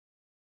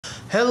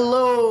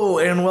Hello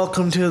and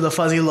welcome to the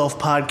Fuzzy Loaf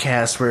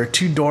Podcast, where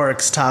two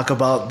dorks talk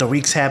about the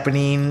week's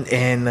happening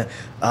in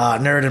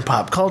nerd and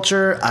pop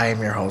culture. I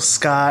am your host,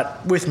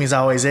 Scott. With me as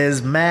always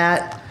is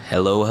Matt.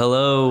 Hello,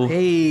 hello.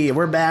 Hey,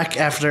 we're back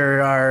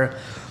after our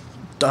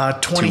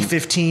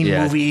 2015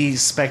 movie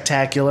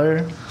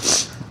spectacular.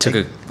 Took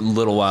a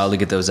little while to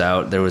get those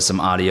out. There was some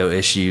audio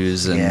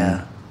issues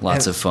and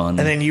lots of fun.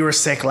 And then you were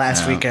sick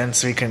last weekend,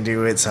 so we couldn't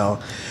do it.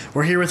 So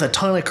we're here with a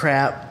ton of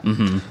crap.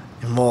 Mm-hmm.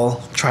 And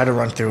we'll try to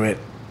run through it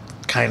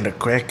kind of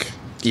quick.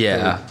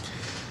 Yeah.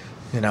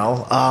 You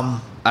know,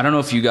 I don't know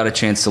if you got a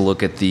chance to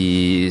look at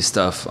the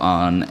stuff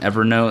on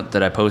Evernote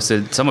that I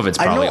posted. Some of it's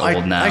probably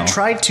old now. I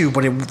tried to,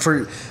 but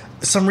for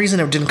some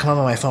reason it didn't come up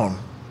on my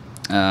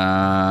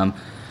phone.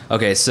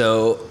 Okay,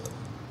 so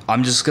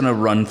I'm just going to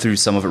run through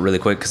some of it really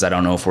quick because I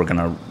don't know if we're going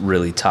to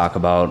really talk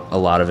about a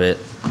lot of it.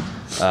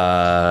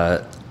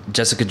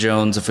 Jessica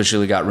Jones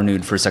officially got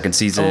renewed for a second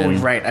season. Oh,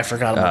 right. I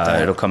forgot about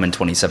that. It'll come in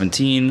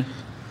 2017.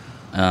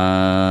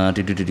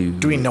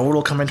 Do we know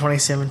it'll come in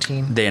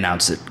 2017? They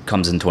announced it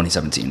comes in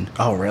 2017.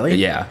 Oh, really?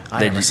 Yeah.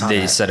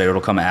 They said it'll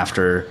come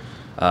after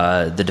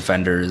The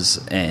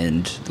Defenders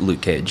and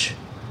Luke Cage.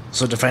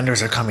 So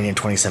Defenders are coming in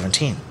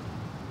 2017?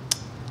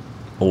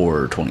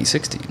 Or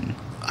 2016.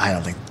 I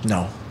don't think...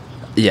 No.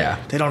 Yeah.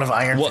 They don't have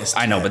Iron Fist.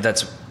 I know, but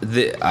that's...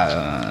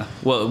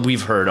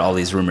 we've heard all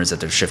these rumors that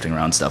they're shifting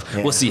around stuff.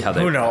 Yeah. We'll see how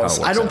they... Who knows?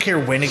 I don't care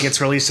when it gets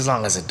released as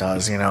long as it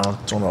does, you know?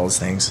 It's one of those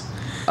things.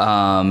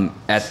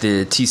 At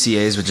the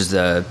TCAs, which is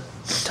the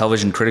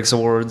Television Critics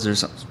Awards or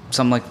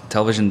something like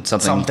Television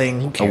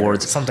something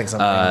Awards. Something.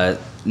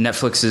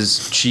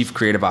 Netflix's chief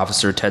creative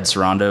officer, Ted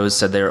Sarandos,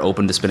 said they're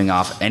open to spinning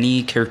off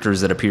any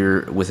characters that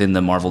appear within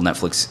the Marvel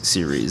Netflix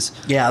series.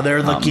 Yeah,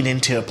 they're looking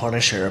into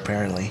Punisher,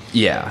 apparently.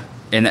 Yeah,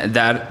 and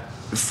that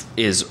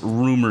is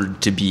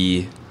rumored to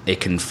be a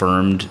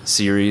confirmed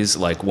series,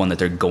 like one that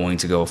they're going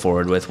to go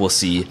forward with. We'll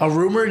see. A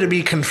rumor to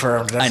be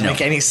confirmed doesn't make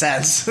any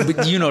sense.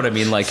 But you know what I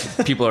mean? Like,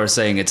 people are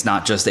saying it's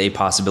not just a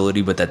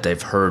possibility, but that they've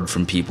heard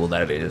from people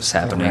that it is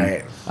happening.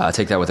 Right.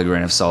 Take that with a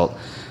grain of salt.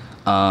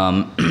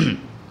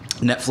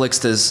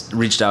 Netflix has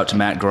reached out to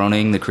Matt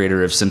Groening, the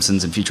creator of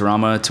Simpsons and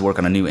Futurama, to work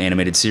on a new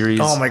animated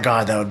series. Oh my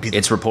god, that would be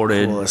It's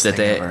reported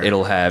that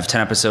it'll have 10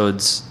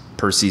 episodes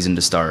per season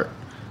to start.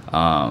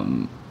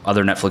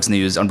 Other Netflix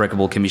news: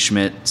 Unbreakable Kimmy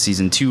Schmidt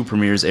Season 2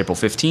 premieres April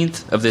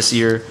 15th of this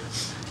year.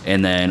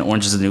 And then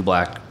Orange is the New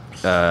Black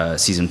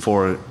Season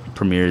 4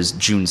 premieres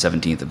June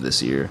 17th of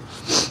this year.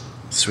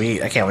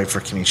 Sweet. I can't wait for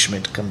Kimmy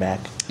Schmidt to come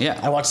back. Yeah.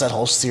 I watched that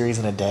whole series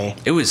in a day.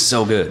 It was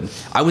so good.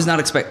 I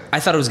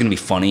thought it was going to be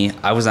funny.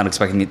 I was not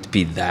expecting it to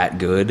be that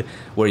good.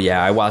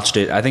 I watched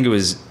it. I think it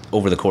was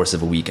over the course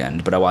of a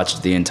weekend, but I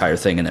watched the entire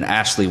thing, and then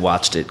Ashley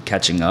watched it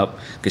catching up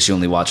because she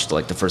only watched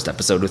like the first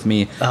episode with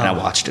me, and I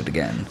watched it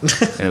again,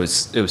 and it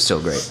was so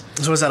great.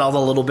 So was that all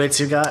the little bits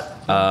you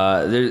got?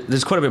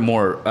 There's quite a bit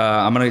more.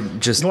 I'm gonna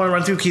just... You want to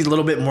run through a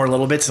little bit more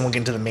little bits, and we'll get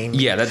into the main...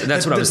 Yeah,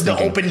 that's what I was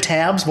thinking. The open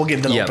tabs? We'll get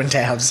into the open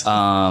tabs.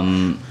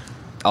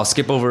 I'll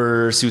skip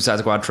over Suicide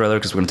Squad trailer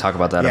because we're going to talk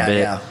about that a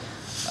bit. Yeah.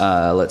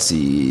 Let's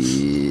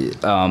see.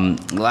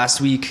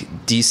 Last week,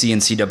 DC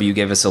and CW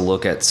gave us a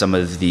look at some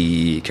of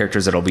the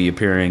characters that will be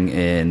appearing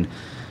in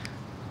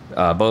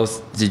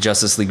both the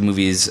Justice League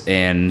movies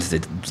and the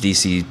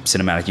DC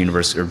Cinematic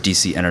Universe, or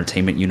DC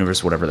Entertainment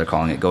Universe, whatever they're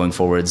calling it, going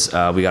forwards.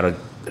 We got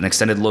an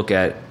extended look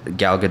at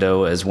Gal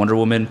Gadot as Wonder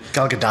Woman.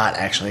 Gal Gadot,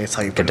 actually. That's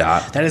how you put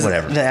Gadot. It. That is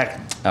whatever. Okay.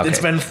 It's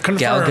been confirmed.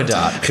 Gal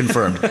Gadot,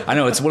 confirmed. I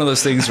know, it's one of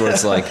those things where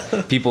it's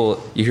like,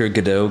 people, you hear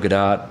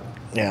Gadot,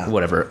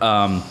 whatever.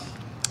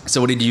 So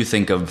what did you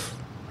think of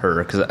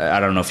her? Because I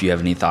don't know if you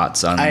have any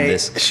thoughts on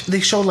this. They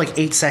showed like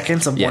 8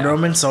 seconds of Wonder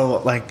Woman,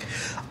 so like...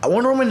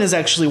 Wonder Woman is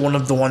actually one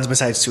of the ones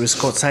besides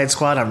Suicide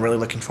Squad I'm really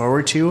looking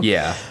forward to.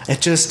 Yeah. It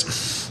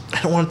just...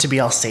 I don't want it to be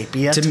all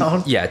sepia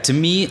tone. Yeah, to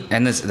me,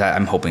 and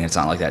I'm hoping it's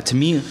not like that. To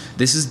me,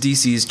 this is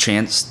DC's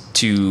chance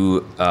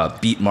to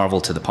beat Marvel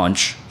to the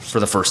punch for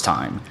the first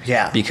time.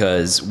 Yeah.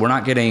 Because we're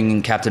not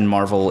getting Captain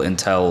Marvel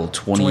until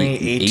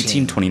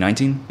 2018,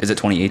 2019? Is it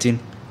 2018?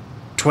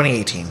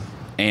 2018.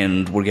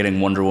 And we're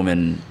getting Wonder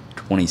Woman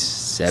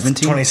 2017?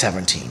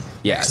 2017.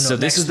 Yeah, so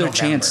this is their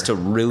chance to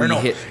really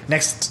hit...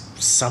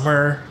 Next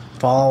summer,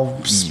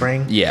 fall,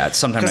 spring. Yeah,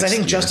 sometime next year. Because I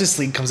think Justice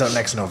League comes out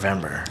next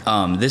November.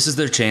 This is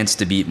their chance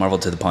to beat Marvel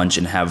to the punch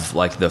and have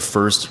like the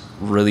first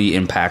really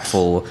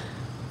impactful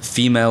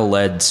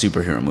female-led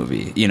superhero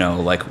movie. You know,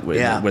 like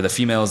where the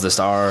female is the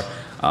star.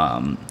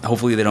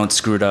 Hopefully they don't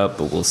screw it up,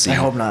 but we'll see. I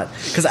hope not.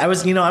 Because I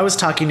was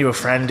talking to a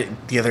friend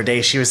the other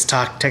day. She was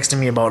texting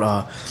me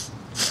about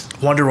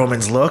Wonder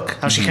Woman's look,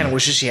 how she kind of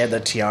wishes she had the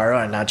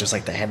tiara and not just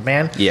like the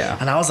headband. Yeah.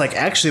 And I was like,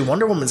 actually,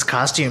 Wonder Woman's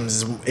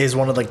costumes is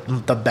one of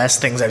like the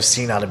best things I've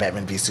seen out of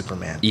Batman v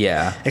Superman.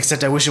 Yeah.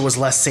 Except I wish it was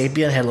less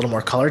sepia and had a little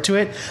more color to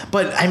it.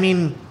 But I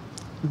mean,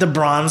 the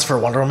bronze for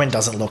Wonder Woman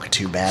doesn't look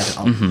too bad.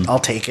 I'll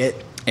take it.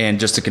 And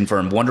just to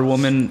confirm, Wonder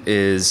Woman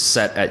is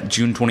set at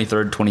June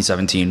 23rd,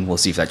 2017. We'll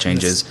see if that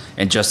changes.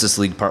 And Justice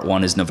League Part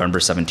 1 is November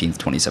 17th,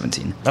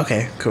 2017.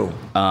 Okay, cool.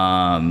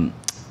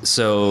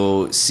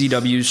 So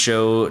CW's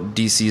show,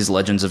 DC's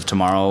Legends of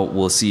Tomorrow,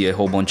 we'll see a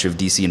whole bunch of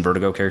DC and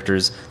Vertigo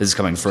characters. This is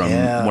coming from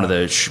one of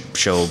the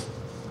show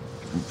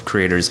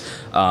creators,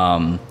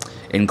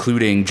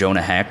 including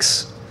Jonah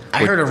Hex.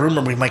 I heard a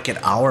rumor we might get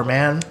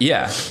Hourman.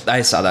 Yeah,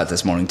 I saw that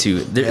this morning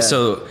too.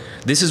 So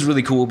this is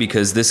really cool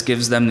because this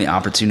gives them the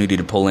opportunity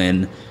to pull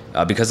in,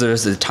 because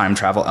there's the time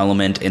travel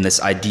element and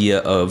this idea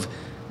of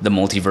the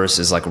multiverse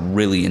is like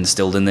really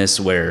instilled in this,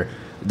 where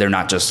they're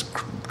not just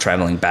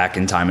traveling back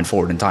in time and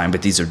forward in time,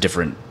 but these are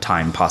different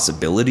time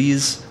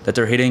possibilities that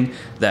they're hitting,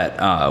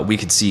 that we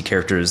could see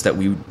characters that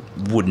we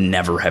would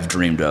never have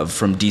dreamed of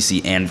from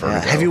DC and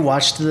Vertigo. Have you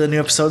watched the new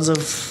episodes of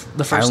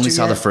the first? I only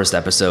saw the first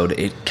episode.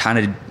 It kind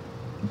of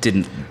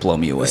didn't blow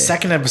me away. The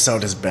second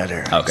episode is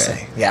better.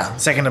 Okay. Yeah,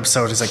 second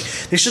episode is like,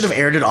 they should have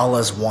aired it all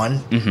as one.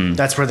 Mm-hmm.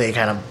 That's where they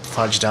kind of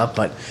fudged up,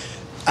 but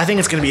I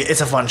think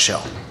it's a fun show.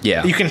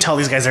 Yeah. You can tell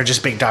these guys are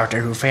just big Doctor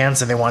Who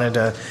fans, and they wanted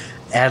to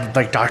add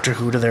like Doctor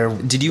Who to their.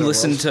 Did you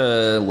listen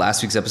to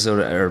last week's episode,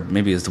 or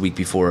maybe it was the week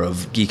before,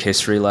 of Geek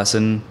History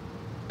Lesson?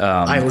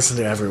 I listen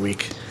to it every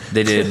week.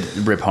 They did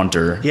Rip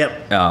Hunter.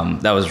 Yep.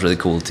 That was really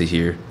cool to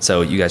hear.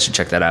 So you guys should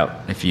check that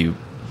out if you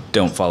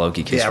don't follow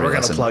Geek History Lesson. Yeah,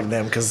 we're gonna plug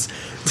them because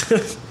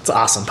it's an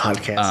awesome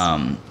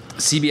podcast.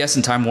 CBS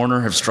and Time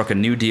Warner have struck a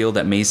new deal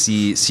that may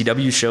see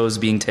CW shows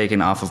being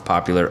taken off of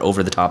popular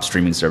over-the-top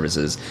streaming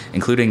services,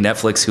 including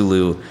Netflix,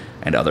 Hulu,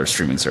 and other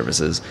streaming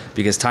services,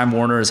 because Time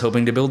Warner is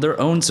hoping to build their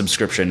own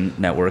subscription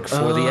network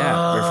for the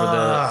app, or for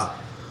the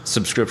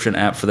subscription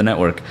app for the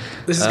network.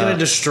 This is going to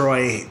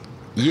destroy...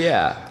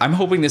 Yeah, I'm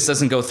hoping this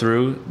doesn't go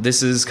through.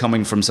 This is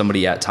coming from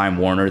somebody at Time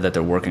Warner that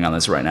they're working on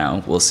this right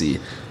now. We'll see.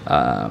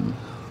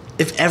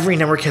 If every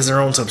network has their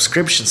own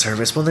subscription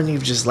service, well, then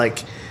you've just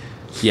like...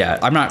 Yeah,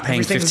 I'm not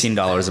paying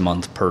 $15 a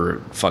month per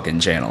fucking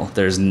channel.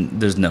 There's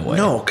no way.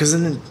 No, because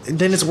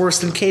then it's worse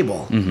than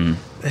cable. Mm-hmm.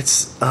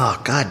 It's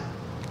god,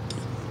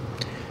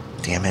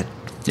 damn it.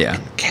 Yeah,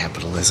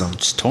 capitalism.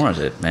 Just torrent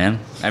it, man.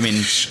 I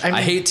mean,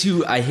 I hate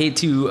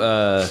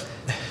to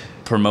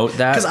promote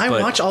that because I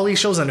watch all these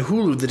shows on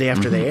Hulu the day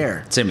after they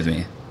air. Same with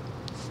me.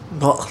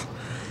 Well,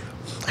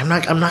 I'm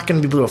not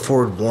going to be able to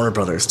afford Warner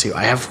Brothers too.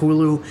 I have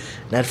Hulu,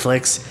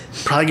 Netflix.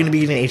 Probably going to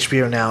be getting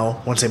HBO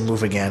now once I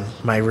move again.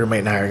 My roommate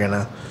and I are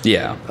gonna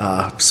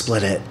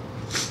split it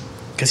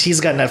because he's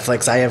got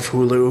Netflix. I have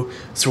Hulu,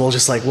 so we'll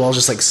just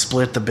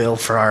split the bill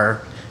for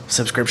our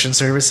subscription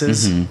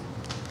services. Mm-hmm.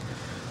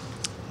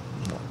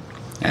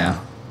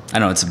 Yeah, I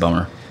know it's a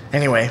bummer.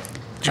 Anyway,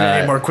 do you have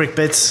any more quick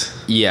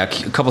bits? Yeah,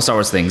 a couple Star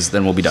Wars things,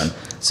 then we'll be done.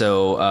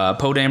 So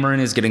Poe Dameron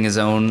is getting his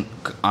own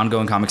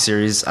ongoing comic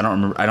series. I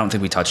don't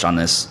think we touched on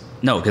this.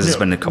 No, because it's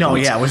been a couple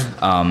weeks.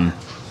 Yeah.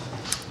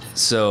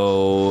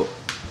 So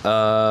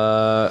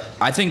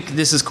I think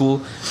this is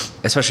cool,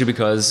 especially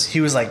because he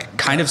was like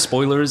kind of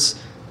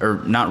spoilers,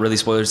 or not really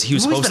spoilers. He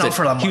was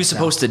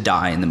supposed to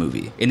die in the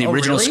movie. In the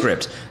original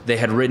script, they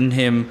had written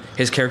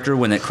his character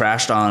when it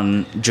crashed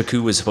on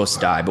Jakku was supposed to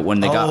die, but when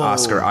they got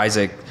Oscar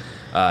Isaac,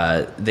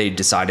 they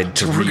decided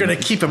to. We're gonna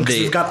keep him because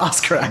we've got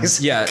Oscar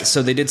Isaac. Yeah,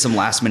 so they did some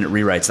last minute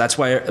rewrites. That's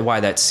why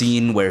that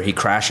scene where he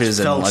crashes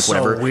and like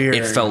whatever, weird.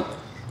 It felt.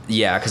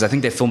 Yeah, because I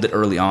think they filmed it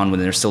early on when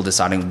they were still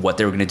deciding what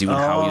they were going to do and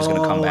how he was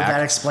going to come back.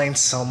 That explains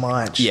so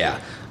much. Yeah.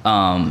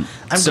 I'm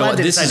glad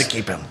they decided to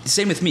keep him.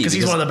 Same with me. Because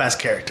he's one of the best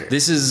characters.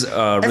 This is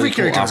a really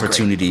cool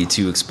opportunity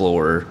to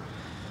explore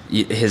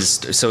his...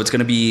 So it's going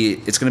to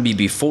be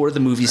before the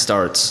movie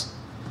starts,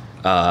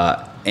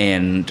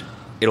 and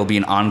it'll be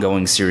an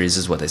ongoing series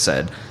is what they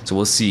said. So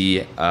we'll see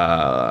if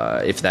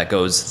that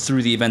goes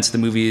through the events of the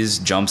movies,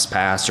 jumps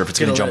past, or if it's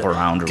going to jump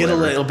around or whatever. Get a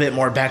little bit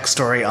more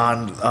backstory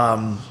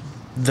on...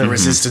 the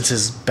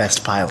Resistance's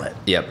best pilot.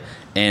 Yep.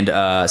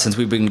 And since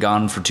we've been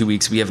gone for 2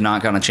 weeks, we have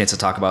not gotten a chance to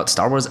talk about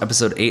Star Wars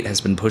Episode 8 has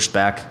been pushed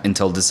back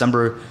until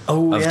December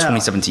of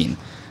 2017.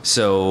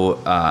 So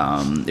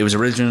it was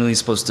originally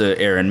supposed to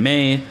air in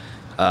May.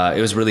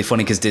 It was really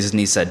funny because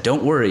Disney said,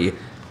 don't worry,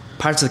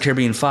 Pirates of the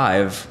Caribbean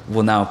 5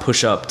 will now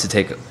push up to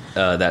take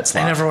that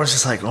slot. And everyone's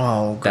just like,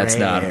 oh, great. That's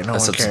not a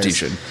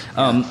substitution.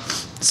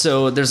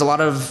 So there's a lot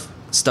of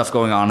stuff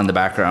going on in the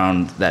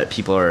background that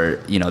people are,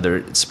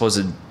 they're supposed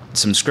to...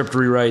 Some script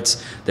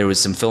rewrites. There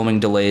was some filming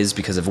delays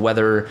because of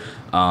weather.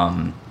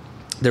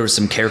 There was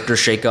some character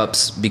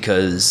shakeups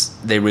because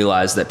they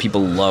realized that people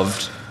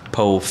loved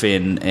Poe,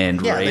 Finn,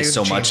 and Rey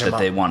so much that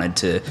they wanted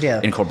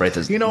to incorporate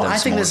this. I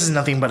think this is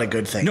nothing but a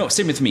good thing. No,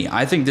 same with me.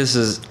 I think this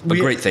is a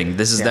great thing.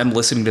 This is them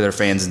listening to their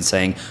fans and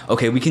saying,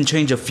 okay, we can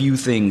change a few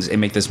things and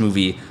make this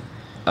movie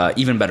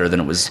even better than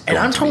it was going to be.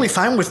 And I'm totally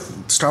fine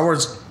with Star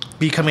Wars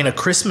becoming a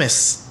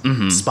Christmas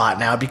spot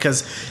now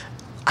because...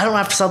 I don't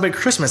have to celebrate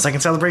Christmas. I can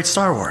celebrate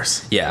Star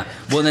Wars. Yeah.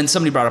 Well, and then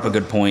somebody brought up a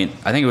good point.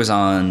 I think it was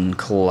on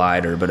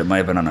Collider, but it might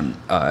have been on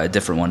a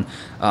different one.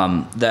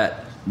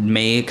 That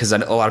May, because a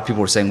lot of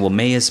people were saying, well,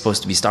 May is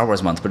supposed to be Star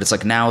Wars month. But it's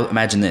like, now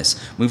imagine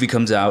this. Movie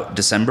comes out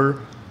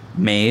December,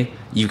 May.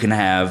 You can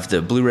have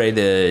the Blu-ray,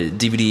 the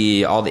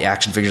DVD, all the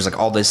action figures, like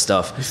all this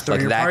stuff. Just throw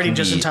your party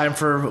just in time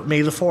for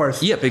May the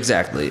 4th. Yep,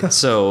 exactly.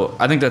 So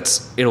I think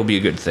it'll be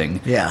a good thing.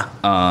 Yeah.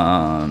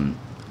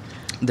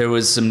 There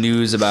was some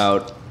news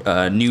about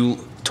new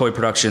toy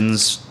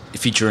productions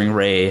featuring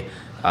Rey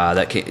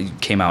that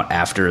came out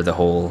after the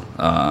whole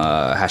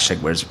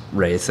 #Where's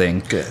Rey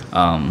thing. Good.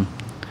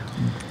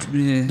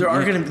 There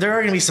are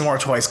gonna be some more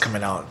toys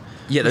coming out.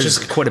 Yeah, there's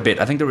quite a bit.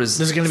 I think there's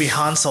going to be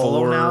Han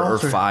Solo now. 4 or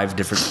 5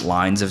 different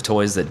lines of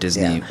toys that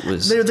Disney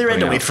was. They had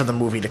to wait for the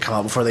movie to come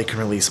out before they can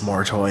release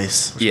more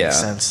toys. Which makes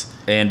sense.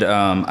 And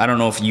I don't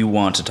know if you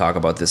want to talk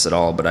about this at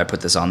all, but I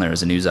put this on there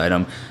as a news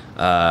item.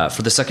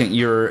 For the second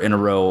year in a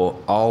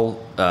row, all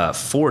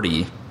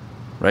 40,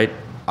 right,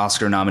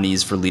 Oscar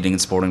nominees for leading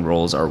and supporting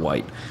roles are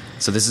white.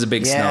 So this is a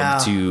big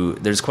snub to.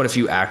 There's quite a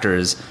few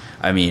actors.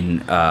 I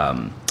mean,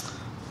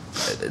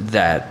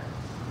 that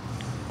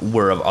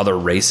were of other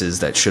races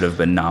that should have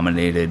been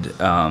nominated.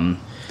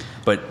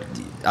 But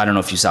I don't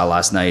know if you saw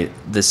last night,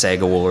 the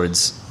SAG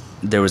Awards,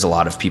 there was a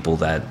lot of people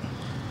that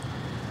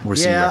were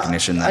seeing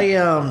recognition. I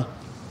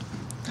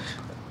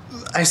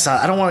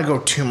saw. I don't want to go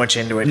too much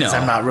into it because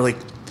I'm not really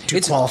too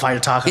qualified to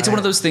talk about it. It's one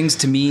of those things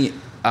to me,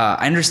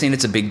 I understand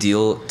it's a big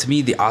deal. To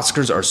me, the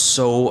Oscars are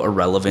so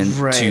irrelevant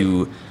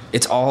to...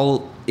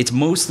 It's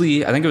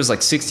mostly, I think it was like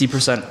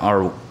 60%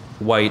 are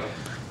white,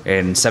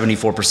 and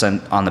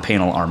 74% on the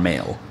panel are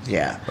male.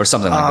 Yeah. Or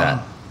something like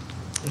that.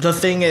 The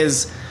thing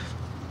is,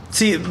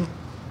 see,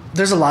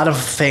 there's a lot of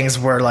things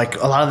where, like,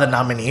 a lot of the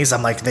nominees,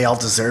 I'm like, they all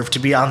deserve to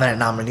be on that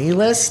nominee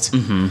list.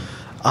 Mm-hmm.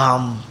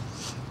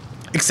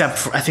 Except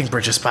for, I think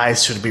Bridge of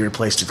Spies should be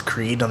replaced with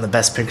Creed on the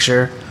Best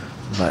Picture.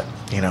 But,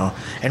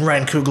 and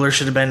Ryan Coogler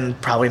should have been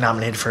probably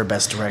nominated for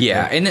Best Director.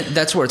 Yeah, and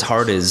that's where it's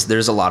hard is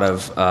there's a lot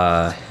of...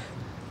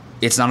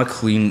 it's not a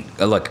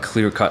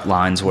clear-cut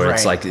lines where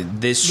it's like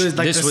this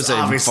was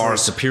a far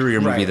superior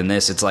movie than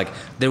this. It's like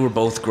they were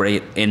both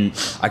great, and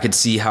I could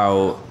see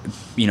how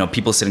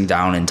people sitting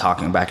down and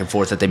talking back and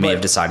forth that they may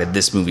have decided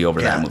this movie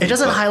over that movie. It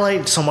doesn't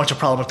highlight so much a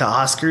problem with the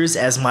Oscars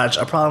as much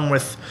a problem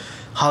with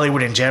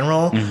Hollywood in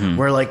general,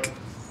 where like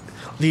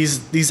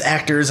these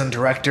actors and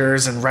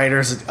directors and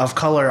writers of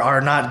color are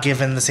not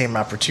given the same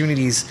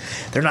opportunities.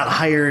 They're not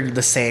hired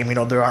the same.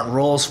 There aren't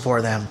roles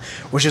for them,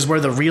 which is where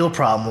the real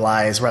problem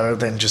lies, rather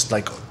than just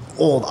like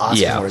old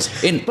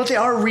Oscars. But they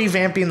are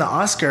revamping the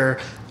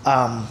Oscar,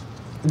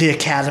 the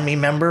Academy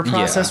member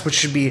process,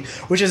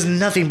 which is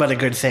nothing but a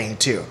good thing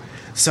too.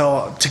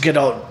 So to get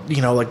out,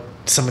 like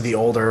some of the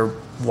older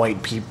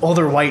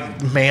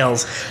white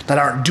males that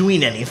aren't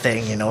doing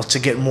anything, to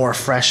get more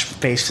fresh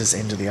faces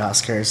into the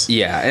Oscars.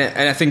 Yeah,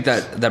 and I think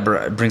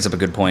that brings up a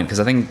good point, because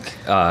I think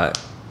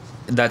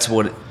that's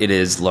what it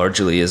is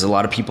largely, is a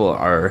lot of people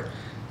are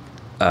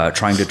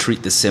trying to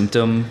treat the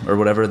symptom or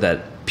whatever,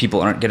 that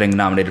people aren't getting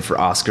nominated for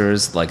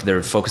Oscars, like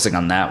they're focusing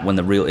on that, when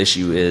the real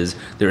issue is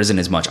there isn't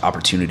as much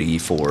opportunity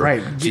for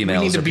females. We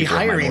need to or be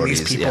hiring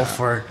these people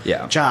for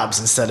jobs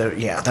instead of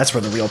that's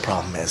where the real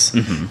problem is.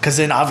 Because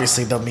then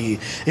obviously they'll be,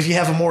 if you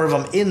have more of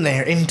them in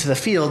there into the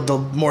field, the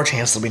more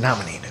chance they'll be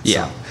nominated.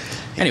 Yeah. So.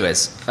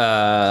 Anyways,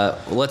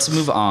 let's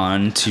move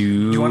on to...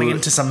 Do you want to get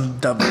into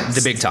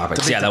the big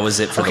topics? That was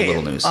it for the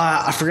little news.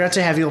 I forgot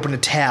to have you open a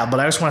tab, but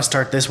I just want to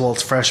start this while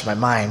it's fresh in my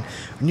mind.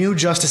 New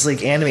Justice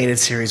League animated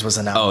series was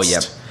announced. Oh,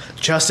 yep.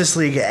 Justice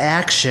League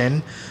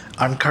Action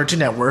on Cartoon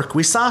Network.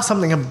 We saw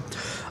something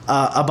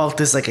about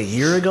this like a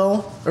year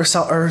ago or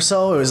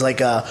so. It was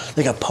like a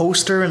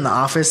poster in the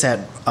office at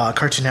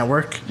Cartoon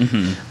Network.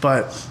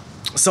 But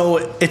so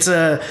it's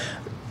a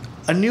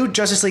new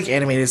Justice League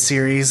animated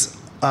series.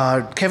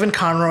 Kevin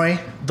Conroy,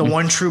 the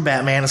one true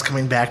Batman, is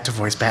coming back to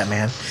voice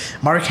Batman.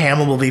 Mark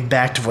Hamill will be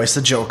back to voice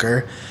the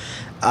Joker.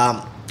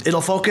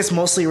 It'll focus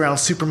mostly around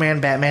Superman,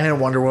 Batman, and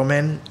Wonder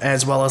Woman,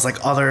 as well as like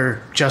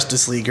other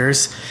Justice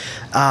Leaguers,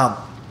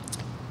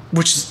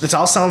 which it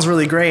all sounds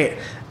really great.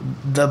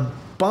 The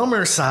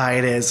bummer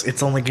side is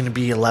it's only going to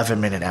be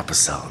 11-minute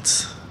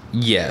episodes.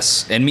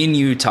 Yes, and me and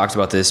you talked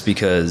about this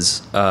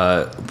because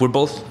we're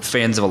both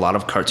fans of a lot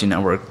of Cartoon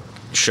Network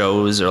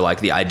shows, or like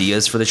the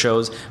ideas for the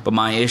shows, but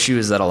my issue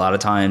is that a lot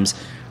of times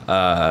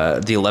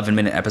the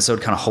 11-minute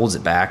episode kind of holds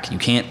it back.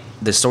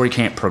 The story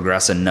can't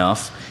progress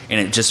enough, and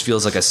it just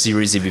feels like a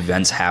series of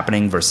events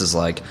happening versus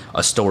like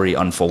a story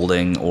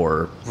unfolding.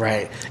 Or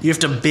you have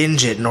to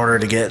binge it in order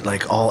to get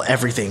like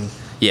everything.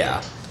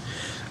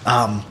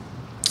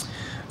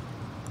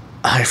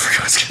 I forgot what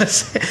I was gonna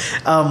say.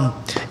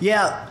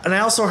 And I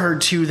also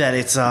heard too that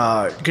it's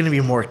going to be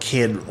more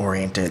kid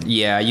oriented.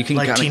 Yeah, you can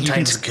like Teen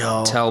Titans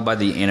Go, tell by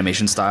the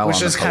animation style,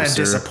 which is kind of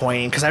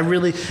disappointing, because I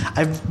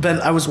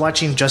was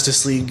watching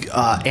Justice League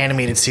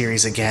animated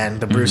series again,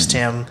 the Bruce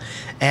Timm,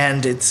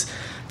 and it's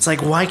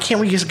like, why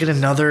can't we just get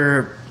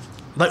another?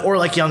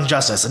 Like Young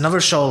Justice, another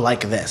show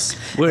like this,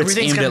 where it's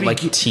aimed at like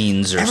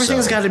teens or so.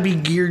 Everything's got to be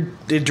geared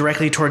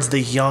directly towards the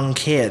young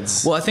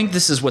kids. Well, I think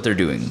this is what they're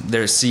doing.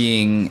 They're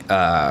seeing,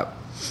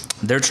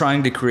 they're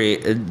trying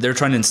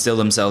to instill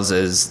themselves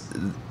as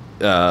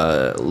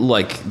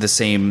like the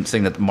same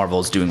thing that Marvel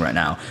is doing right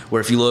now.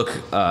 Where if you look,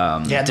 Disney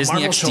the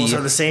Marvel XD shows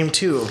are the same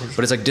too.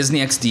 But it's like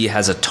Disney XD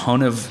has a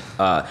ton of.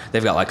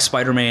 They've got like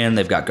Spider-Man.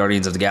 They've got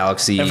Guardians of the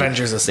Galaxy.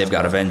 Avengers. They've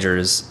got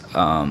Avengers.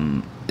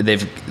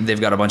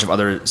 they've got a bunch of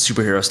other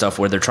superhero stuff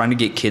where they're trying to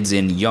get kids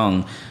in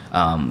young.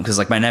 Because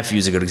like my nephew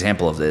is a good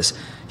example of this.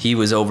 He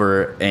was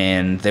over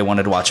and they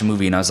wanted to watch a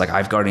movie, and I was like, I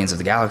have Guardians of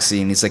the Galaxy,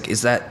 and he's like,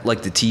 is that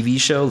like the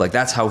TV show? Like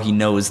that's how he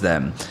knows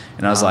them.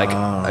 And I was like,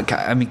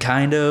 I mean,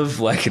 kind of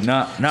like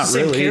not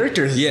same really.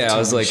 Characters. Yeah, I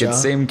was like,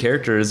 it's same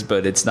characters,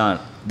 but it's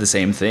not the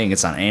same thing.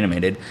 It's not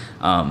animated.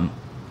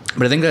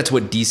 But I think that's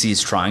what DC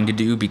is trying to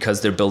do because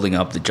they're building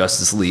up the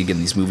Justice League and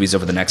these movies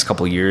over the next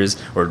couple of years,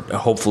 or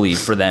hopefully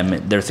for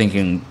them, they're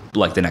thinking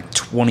like the next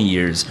 20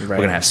 years, we're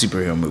going to have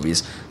superhero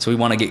movies. So we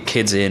want to get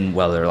kids in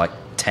while they're like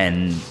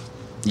 10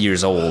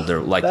 years old or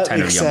like that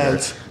 10 or younger.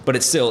 Sense. But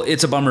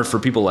it's a bummer for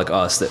people like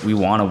us that we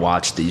want to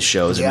watch these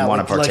shows and we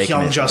want to partake in it.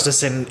 Like Young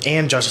Justice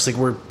and Justice League,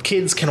 where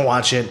kids can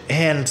watch it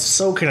and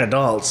so can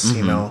adults,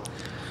 you know.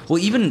 Well,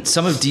 even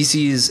some of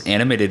DC's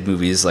animated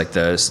movies, like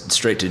the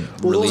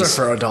straight-to-release... those are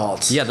for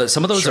adults. Yeah,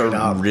 some of those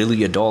are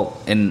really adult,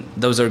 and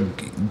those are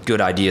good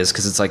ideas,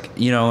 because it's like,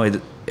 you know,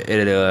 it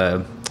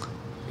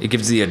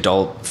gives the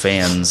adult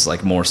fans,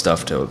 like, more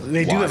stuff to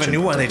They do have a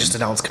new one they just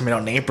announced coming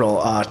out in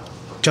April,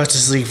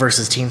 Justice League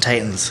versus Teen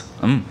Titans.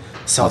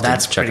 So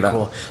that's pretty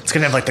cool. It's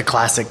going to have, like, the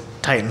classic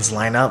Titans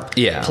lineup.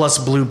 Yeah. Plus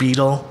Blue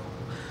Beetle.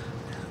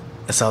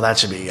 So that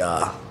should be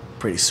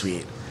pretty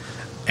sweet.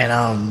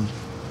 And,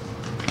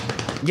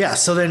 yeah,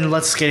 so then do you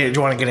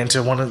want to get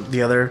into one of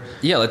the other?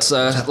 Yeah, let's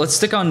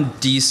stick on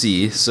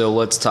DC. So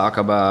let's talk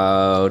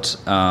about.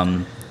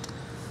 Do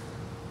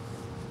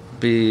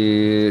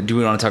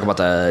we want to talk about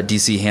the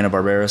DC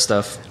Hanna-Barbera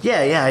stuff?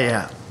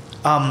 Yeah.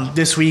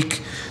 This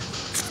week,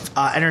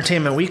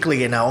 Entertainment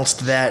Weekly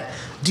announced that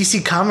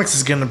DC Comics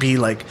is going to be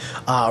like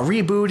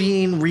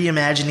rebooting,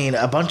 reimagining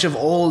a bunch of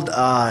old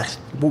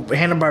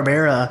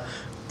Hanna-Barbera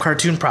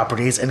cartoon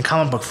properties in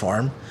comic book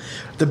form.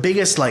 The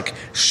biggest like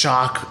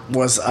shock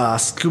was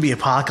Scooby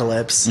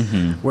Apocalypse,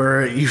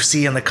 where you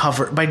see in the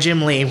cover by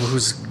Jim Lee,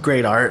 who's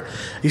great art.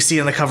 You see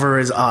in the cover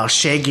is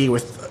Shaggy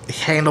with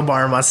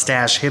handlebar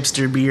mustache,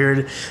 hipster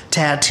beard,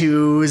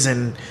 tattoos,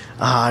 and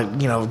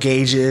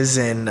gauges,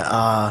 and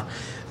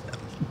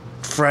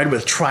Fred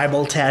with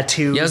tribal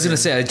tattoos. Yeah, I was gonna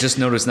say I just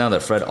noticed now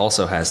that Fred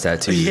also has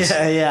tattoos.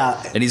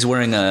 Yeah. And he's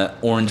wearing a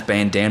orange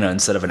bandana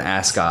instead of an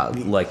ascot,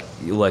 like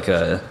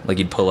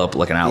you'd pull up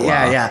like an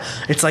outlaw. Yeah.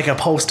 It's like a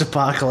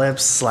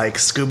post-apocalypse, like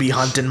Scooby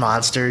hunting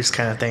monsters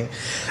kind of thing.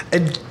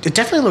 It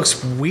definitely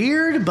looks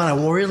weird, but I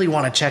really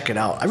want to check it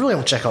out. I really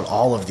want to check out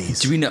all of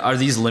these. Do we know? Are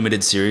these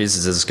limited series?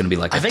 Is this going to be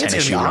like a 10-issue run? I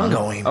think it's going to be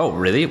ongoing. Oh,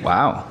 really?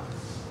 Wow.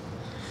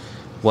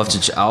 We'll have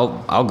to.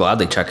 I'll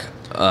gladly check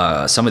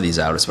some of these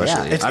out,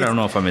 especially. I don't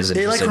know if I'm as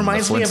interested. It like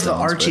reminds me of the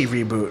Archie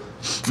reboot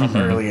from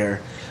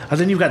earlier. And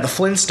then you've got the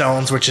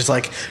Flintstones, which is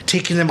like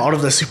taking them out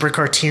of the super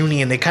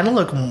cartoony, and they kind of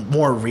look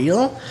more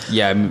real.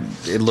 Yeah,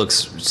 it looks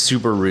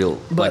super real,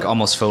 like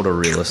almost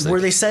photorealistic.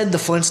 Where they said the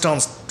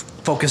Flintstones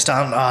focused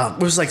on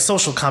was like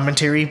social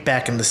commentary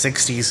back in the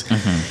 60s.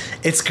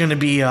 It's going to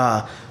be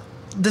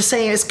the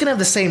same. It's going to have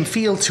the same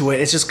feel to it.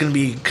 It's just going to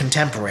be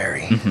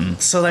contemporary.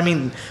 So I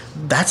mean,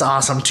 that's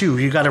awesome too.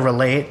 You got to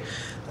relate.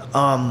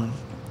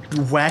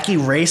 Wacky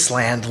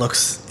Raceland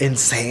looks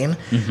insane.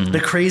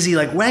 The crazy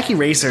like Wacky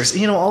Racers,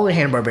 all the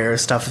Hanna-Barbera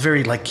stuff,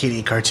 very like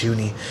kiddie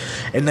cartoony,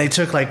 and they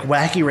took like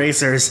Wacky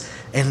Racers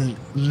and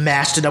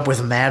mashed it up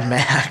with Mad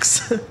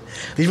Max.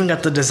 They even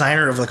got the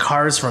designer of the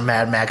cars from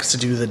Mad Max to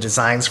do the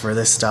designs for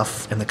this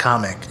stuff in the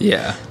comic.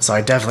 Yeah, so I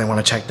definitely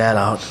want to check that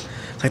out.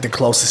 It's like the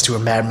closest to a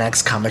Mad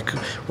Max comic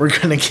we're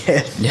gonna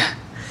get. Yeah.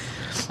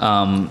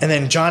 And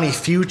then Johnny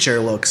Future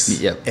looks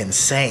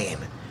insane,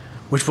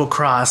 which will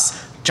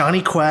cross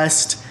Johnny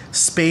Quest,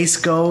 Space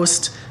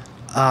Ghost,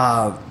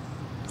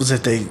 was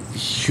it the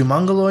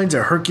Humongoloids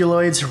or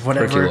Herculoids or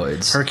whatever?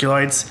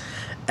 Herculoids.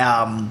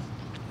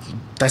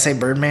 Did I say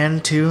Birdman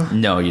too?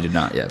 No, you did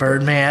not yet.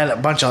 Birdman, a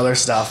bunch of other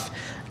stuff.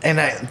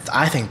 And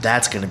I think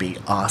that's going to be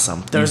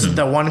awesome. There's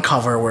the one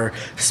cover where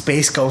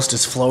Space Ghost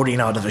is floating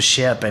out of a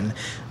ship, and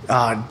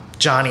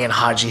Johnny and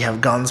Haji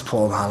have guns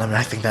pulled on him, and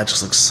I think that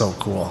just looks so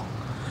cool.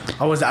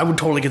 I would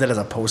totally get that as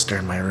a poster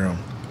in my room.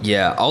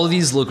 Yeah, all of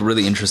these look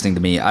really interesting to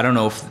me. I don't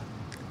know if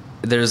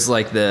there's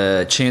like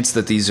the chance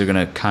that these are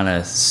gonna kind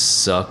of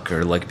suck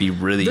or like be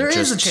really there just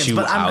is a chance,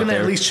 but I'm gonna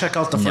at least check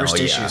out the first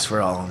issues for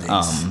all of these.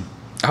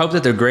 I hope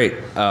that they're great.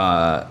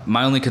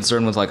 My only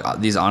concern with like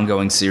these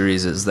ongoing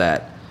series is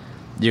that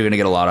you're gonna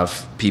get a lot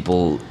of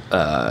people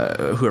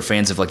who are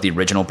fans of like the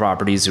original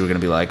properties who are gonna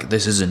be like,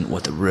 this isn't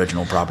what the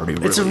original property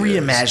really is. It's a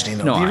reimagining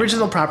though. The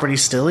original property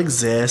still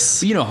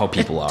exists. You know how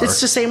people are.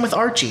 It's the same with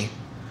Archie.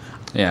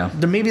 Yeah.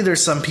 Maybe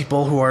there's some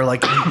people who are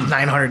like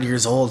 900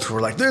 years old who are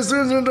like, this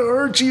isn't the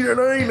Archie that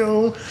I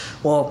know.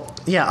 Well,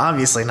 yeah,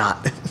 obviously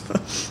not.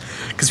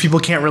 Because people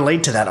can't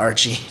relate to that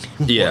Archie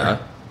anymore. Yeah.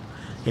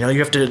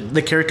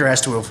 The character has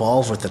to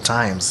evolve with the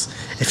times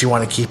if you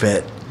want to keep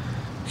it,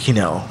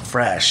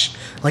 fresh.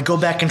 Like, go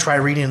back and try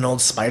reading an old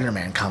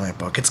Spider-Man comic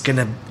book. It's going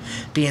to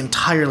be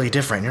entirely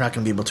different. You're not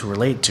going to be able to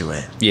relate to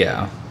it.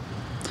 Yeah.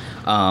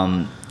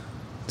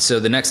 So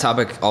the next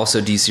topic, also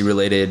DC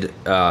related,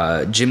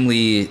 Jim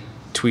Lee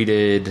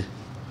tweeted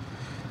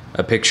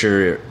a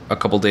picture a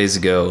couple days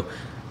ago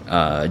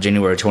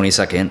January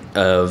 22nd,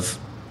 of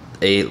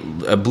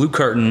a blue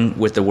carton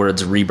with the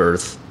words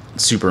Rebirth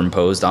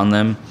superimposed on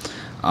them.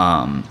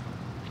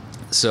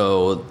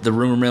 So the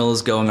rumor mill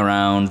is going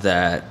around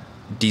that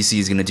DC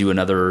is going to do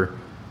another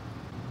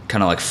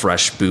kind of like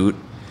fresh boot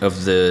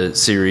of the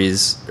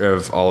series,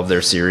 of all of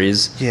their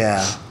series.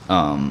 Yeah.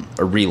 A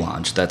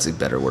relaunch. That's a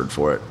better word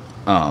for it.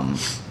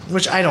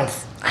 Which I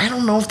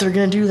don't know if they're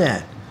going to do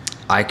that.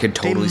 I could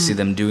totally see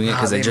them doing it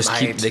because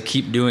they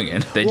keep doing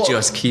it. They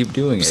just keep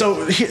doing it.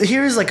 So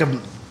here's like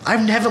I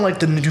haven't liked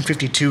the New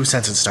 52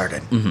 since it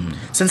started. Mm-hmm.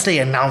 Since they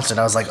announced it,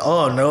 I was like,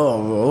 oh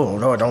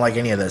no, I don't like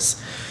any of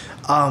this.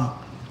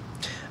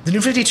 The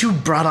New 52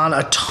 brought on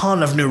a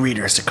ton of new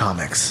readers to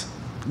comics.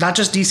 Not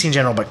just DC in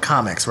general, but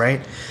comics,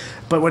 right?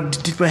 But what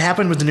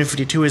happened with the New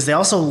 52 is they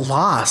also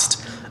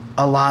lost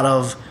a lot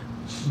of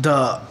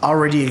the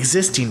already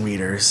existing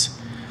readers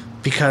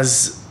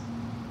because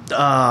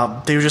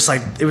they were just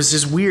like, it was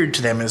just weird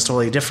to them. It was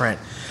totally different.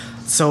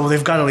 So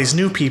they've got all these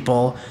new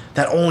people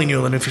that only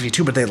knew the New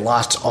 52, but they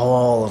lost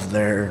all of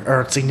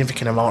or a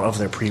significant amount of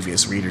their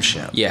previous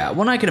readership. Yeah,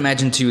 one I can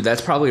imagine too,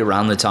 that's probably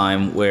around the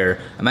time where,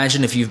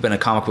 imagine if you've been a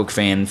comic book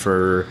fan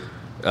for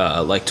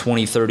like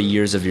 20, 30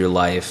 years of your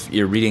life,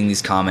 you're reading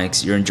these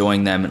comics, you're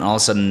enjoying them, and all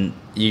of a sudden,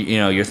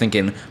 you're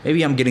thinking,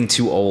 maybe I'm getting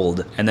too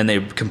old, and then they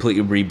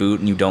completely reboot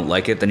and you don't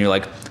like it, then you're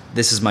like,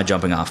 this is my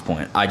jumping off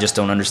point. I just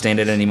don't understand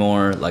it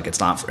anymore. Like, it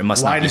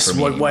must not be for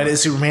me. Why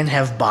does Superman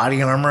have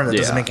body armor? That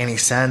doesn't make any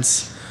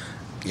sense.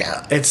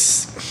 Yeah,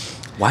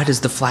 why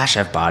does the Flash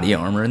have body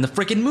armor in the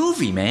freaking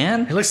movie,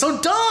 man? It looks so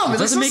dumb. It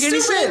doesn't make any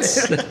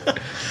sense.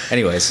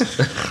 Anyways.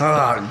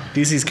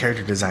 DC's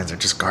character designs are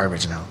just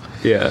garbage now.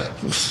 Yeah.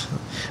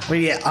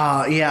 But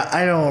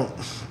I don't...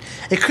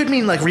 It could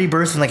mean, like,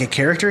 rebirth in, like, a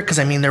character, because,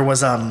 I mean, there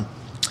was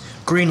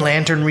Green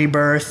Lantern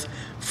Rebirth,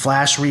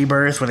 Flash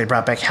Rebirth, when they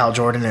brought back Hal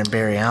Jordan and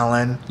Barry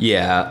Allen.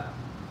 Yeah.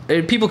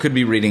 People could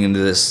be reading into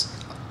this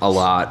a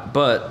lot,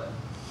 but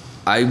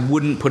I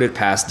wouldn't put it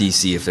past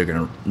DC if they're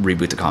going to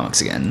reboot the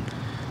comics again.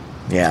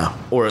 Yeah.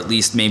 Or at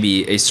least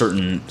maybe a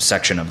certain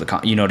section of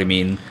the you know what I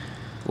mean?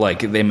 Like,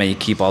 they may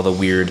keep all the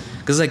weird...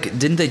 Because, like,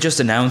 didn't they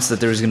just announce that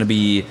there's going to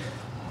be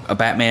a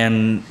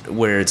Batman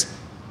where it's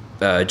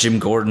Jim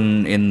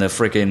Gordon in the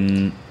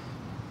frickin'...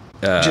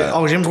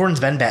 Jim Gordon's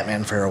been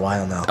Batman for a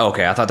while now.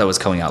 Okay, I thought that was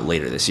coming out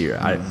later this year.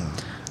 I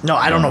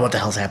don't know what the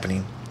hell's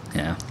happening.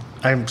 Yeah.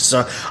 I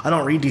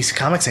don't read DC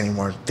Comics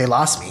anymore. They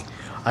lost me.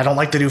 I don't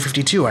like the New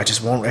 52. I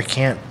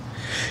can't.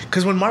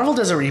 Because when Marvel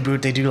does a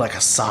reboot, they do like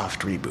a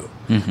soft reboot.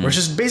 Mm-hmm. Where it's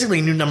just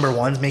basically new number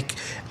ones.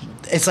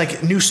 It's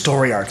like new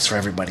story arcs for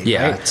everybody.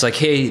 Yeah, right? It's like,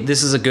 hey,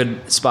 this is a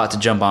good spot to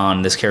jump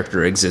on. This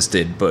character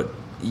existed, but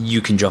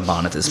you can jump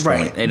on at this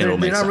point. And it'll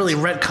make sense. They're not really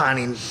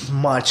retconning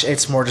much.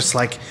 It's more just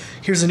like,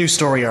 here's a new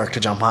story arc to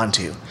jump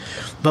onto.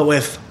 But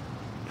with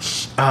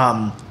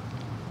the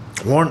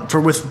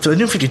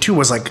New 52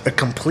 was like a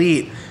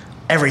complete,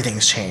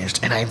 everything's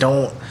changed. And I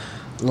don't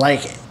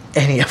like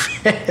any of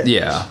it.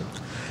 Yeah.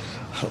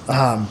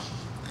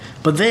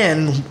 But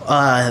then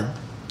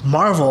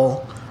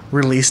Marvel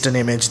released an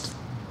image,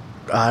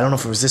 I don't know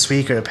if it was this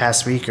week or the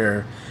past week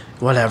or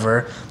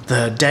whatever,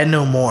 the Dead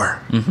No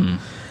More,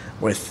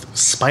 with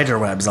spider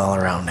webs all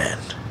around it.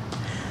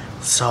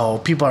 So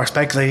people are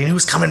speculating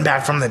who's coming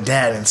back from the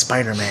dead in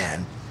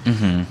Spider-Man.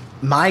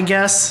 Mm-hmm. My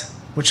guess,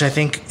 which I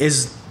think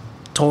is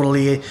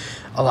totally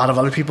a lot of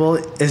other people,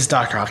 is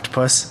Dr.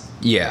 Octopus.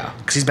 Yeah.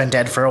 Because he's been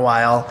dead for a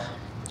while.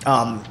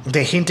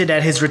 They hinted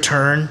at his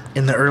return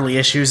in the early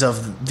issues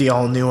of the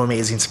all-new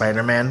Amazing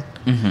Spider-Man.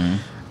 Mm-hmm.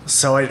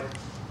 So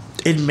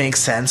it makes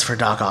sense for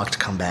Doc Ock to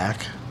come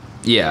back.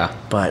 Yeah.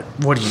 But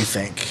what do you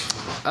think?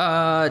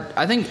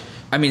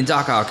 I mean,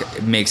 Doc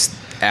Ock makes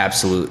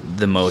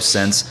the most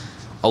sense.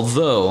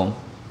 Although,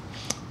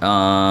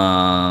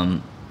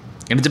 and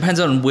it depends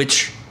on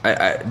which...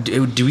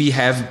 do we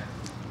have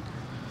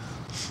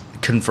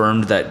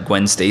confirmed that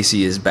Gwen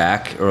Stacy is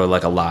back or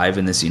like alive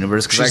in this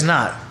universe? She's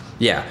not.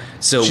 Yeah,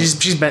 so she's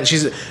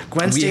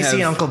Gwen Stacy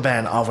and Uncle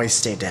Ben always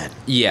stay dead.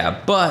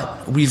 Yeah,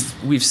 but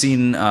we've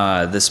seen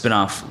the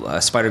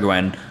spin-off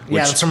Spider-Gwen,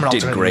 which that's from an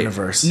did alternate great.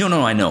 Universe.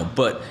 No, I know,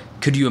 but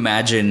could you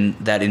imagine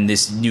that in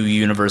this new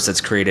universe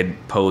that's created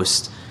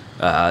post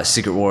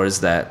Secret Wars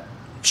that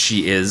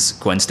she is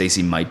Gwen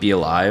Stacy might be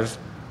alive?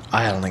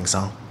 I don't think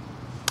so.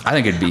 I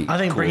think it'd be. I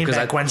think bringing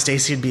back Gwen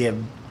Stacy would be a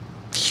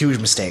huge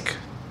mistake.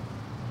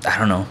 I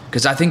don't know,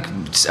 because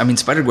I mean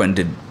Spider-Gwen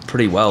did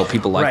pretty well.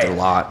 People liked it a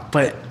lot,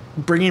 but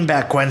bringing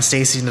back Gwen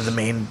Stacy into the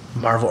main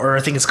Marvel, or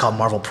I think it's called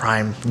Marvel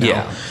Prime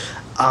now,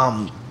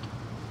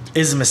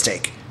 is a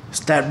mistake.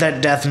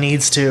 That death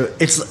needs to...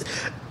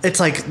 It's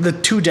like the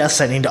two deaths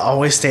that need to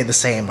always stay the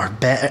same are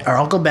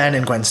Uncle Ben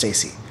and Gwen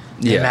Stacy.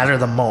 They matter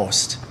the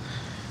most.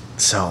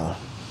 So...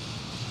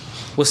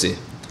 We'll see.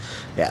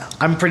 Yeah.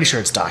 I'm pretty sure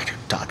it's Doc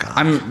Ock.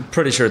 I'm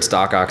pretty sure it's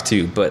Doc Ock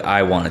too, but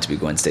I want it to be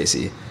Gwen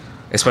Stacy.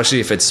 Especially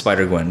if it's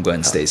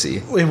Spider-Gwen Stacy.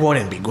 It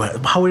wouldn't be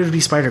Gwen. How would it be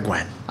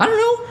Spider-Gwen? I don't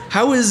know.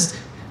 How is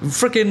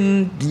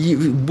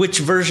freaking which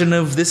version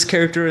of this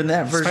character and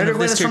that version of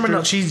this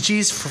character.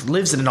 She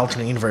lives in an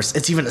alternate universe.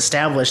 It's even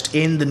established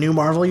in the new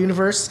Marvel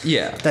universe.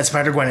 Yeah, that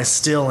Spider-Gwen is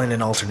still in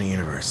an alternate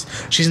universe.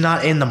 She's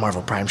not in the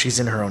Marvel Prime. She's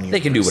in her own universe.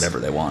 They can do whatever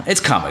they want. It's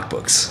comic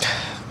books.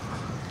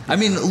 I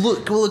mean,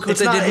 look what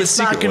they did with Secret Wars. It's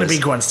not going to be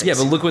Gwen Stacy. Yeah,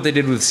 but look what they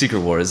did with Secret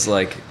Wars.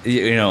 Like,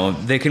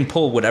 they can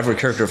pull whatever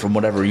character from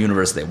whatever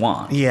universe they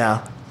want.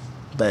 Yeah,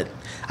 but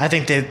I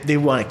think they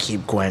want to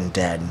keep Gwen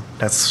dead.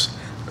 That's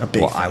a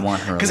big thing. I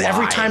want her because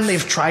every time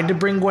they've tried to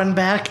bring Gwen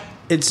back,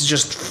 it's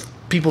just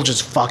people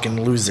just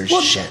fucking lose their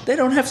shit. They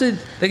don't have to.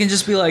 They can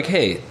just be like,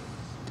 hey,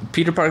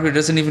 Peter Parker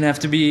doesn't even have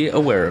to be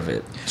aware of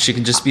it. She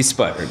can just be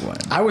Spider-Gwen.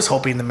 I was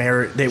hoping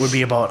they would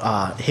be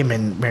about him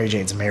and Mary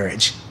Jane's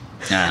marriage.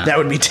 That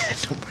would be dead.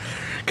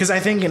 Because I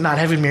think not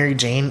having Mary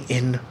Jane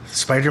in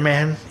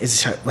Spider-Man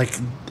is like,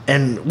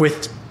 and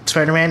with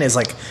Spider-Man is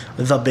like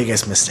the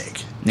biggest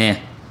mistake. Nah,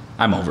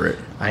 I'm over it.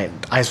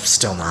 I'm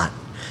still not.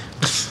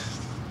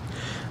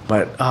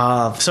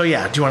 But so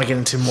yeah, do you want to get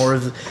into more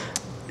of the?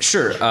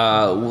 Sure.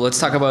 Let's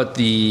talk about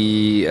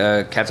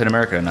the Captain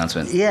America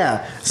announcement.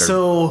 Yeah.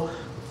 So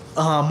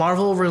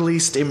Marvel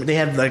released. They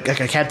had like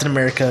a Captain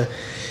America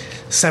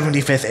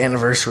 75th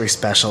anniversary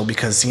special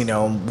because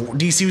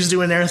DC was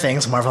doing their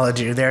thing, so Marvel had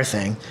to do their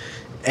thing,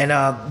 and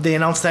they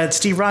announced that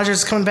Steve Rogers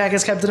is coming back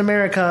as Captain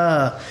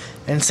America,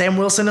 and Sam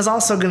Wilson is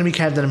also going to be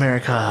Captain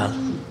America.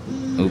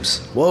 Oops!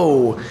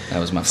 Whoa! That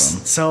was my phone.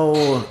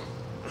 So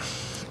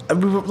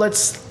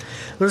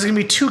there's going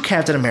to be two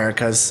Captain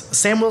Americas.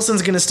 Sam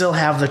Wilson's going to still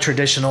have the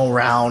traditional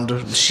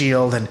round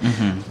shield,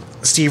 and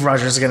Steve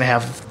Rogers is going to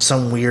have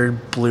some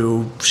weird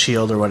blue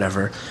shield or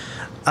whatever.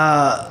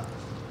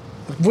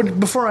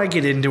 Before I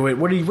get into it,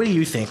 what do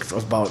you think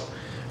about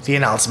the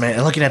announcement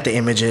and looking at the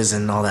images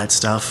and all that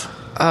stuff?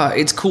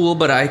 It's cool,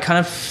 but I kind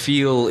of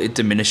feel it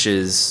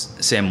diminishes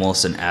Sam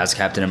Wilson as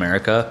Captain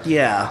America.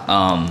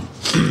 Yeah.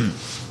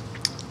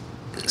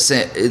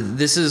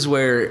 This is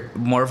where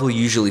Marvel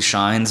usually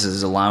shines,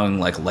 is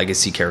allowing like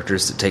legacy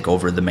characters to take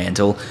over the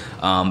mantle.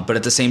 But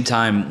at the same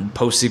time,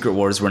 post Secret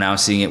Wars, we're now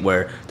seeing it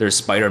where there's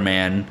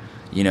Spider-Man,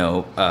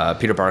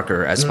 Peter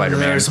Parker as Spider-Man.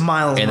 There's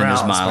Miles Morales. And then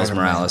there's Miles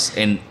Morales.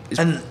 And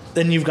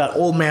then you've got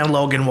Old Man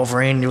Logan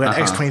Wolverine. You've got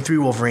X-23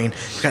 Wolverine.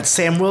 You've got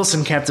Sam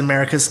Wilson Captain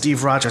America,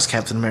 Steve Rogers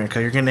Captain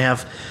America. You're going to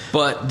have...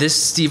 But this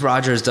Steve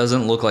Rogers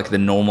doesn't look like the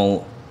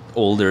normal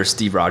older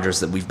Steve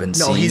Rogers that we've been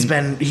seeing. No,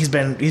 he's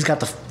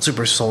got the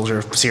super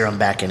soldier serum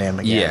back in him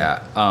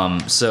again. Yeah.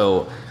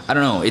 So I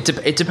don't know.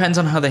 It depends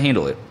on how they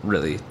handle it,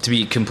 really, to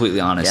be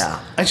completely honest. Yeah.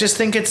 I just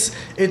think it's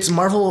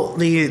Marvel.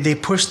 They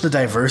push the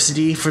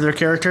diversity for their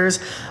characters,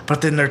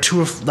 but then they're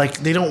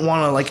they don't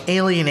want to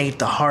alienate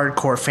the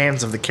hardcore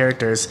fans of the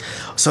characters,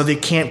 so they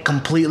can't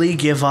completely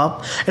give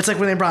up. It's like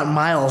when they brought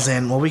Miles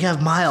in. Well, we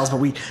have Miles, but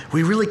we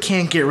really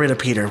can't get rid of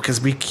Peter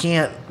because we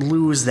can't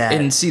lose that.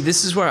 And see,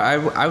 this is where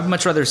I would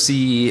much rather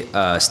see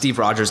Steve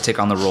Rogers take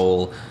on the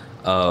role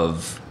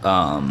of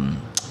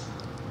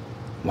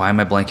why am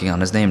I blanking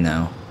on his name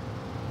now?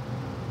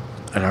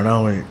 I don't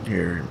know.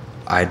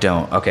 I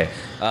don't. Okay.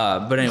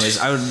 But anyways,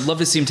 I would love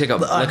to see him take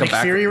up Nick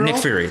Fury role? Nick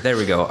Fury. There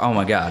we go. Oh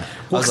my God.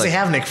 Well, because they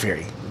have Nick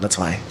Fury. That's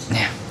why.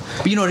 Yeah.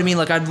 But you know what I mean?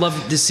 Like, I'd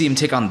love to see him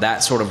take on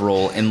that sort of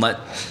role and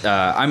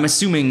I'm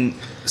assuming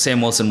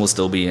Sam Wilson will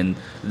still be in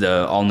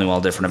the all new,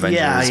 all different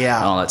Avengers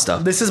and all that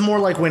stuff. This is more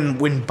like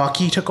when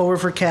Bucky took over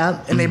for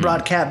Cap and they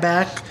brought Cap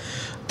back.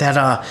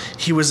 That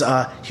he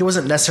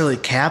wasn't necessarily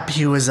Cap.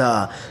 He was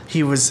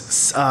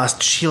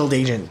Shield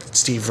agent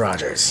Steve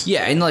Rogers.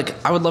 Yeah, and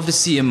I would love to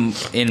see him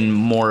in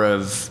more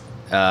of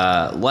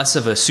less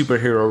of a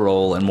superhero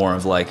role and more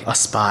of a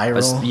spy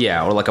role.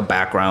 Or a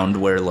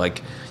background where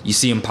you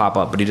see him pop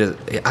up, but he does.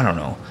 I don't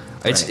know.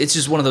 It's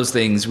just one of those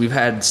things. We've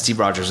had Steve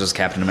Rogers as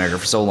Captain America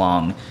for so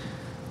long.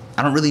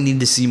 I don't really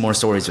need to see more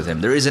stories with him.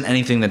 There isn't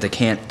anything that they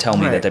can't tell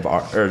me that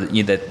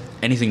that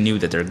anything new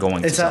that they're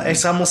going to.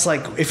 It's almost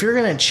like if you're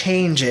gonna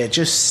change it,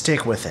 just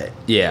stick with it.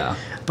 Yeah.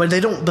 But they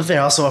don't. But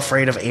they're also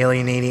afraid of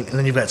alienating. And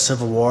then you've got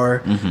Civil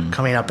War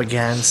coming up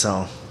again.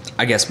 So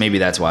I guess maybe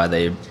that's why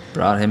they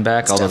brought him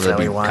back. Although that'd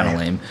be kind of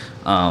lame.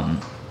 All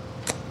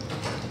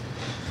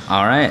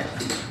right.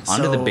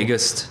 On to the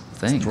biggest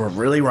thing.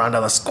 We're on to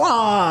the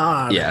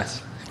squad. Yeah.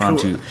 Round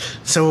two.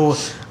 So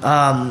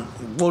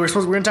we're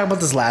gonna talk about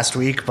this last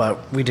week,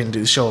 but we didn't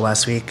do the show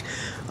last week.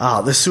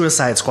 The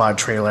Suicide Squad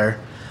trailer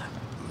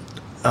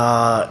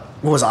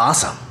was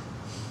awesome.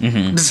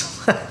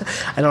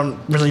 I don't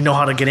really know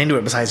how to get into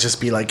it besides just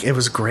be it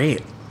was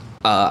great.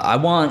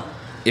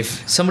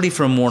 If somebody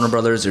from Warner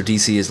Brothers or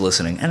DC is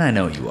listening, and I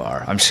know you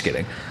are, I'm just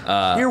kidding.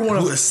 You're one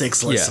of the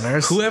 6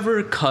 listeners.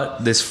 Whoever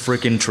cut this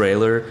freaking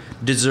trailer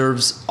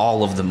deserves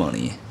all of the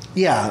money.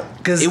 Yeah,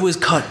 because it was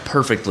cut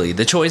perfectly.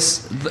 The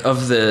choice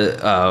of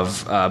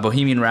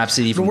Bohemian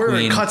Rhapsody from where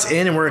Queen, it cuts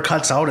in and where it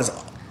cuts out is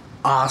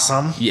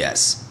awesome.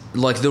 Yes,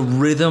 the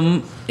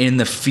rhythm and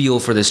the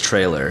feel for this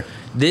trailer.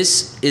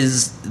 This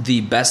is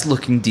the best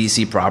looking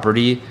DC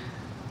property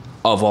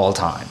of all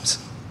times.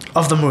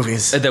 Of the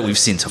movies that we've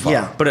seen so far.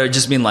 Yeah. But I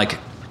just mean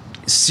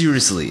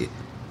seriously,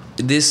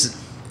 this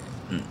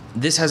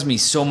this has me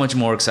so much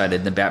more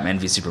excited than Batman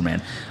v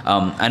Superman.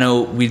 I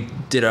know we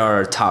did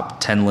our top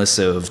 10 list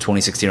of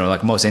 2016, or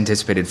like most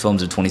anticipated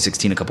films of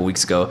 2016 a couple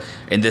weeks ago,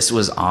 and this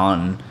was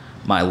on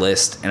my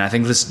list, and I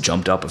think this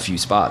jumped up a few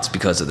spots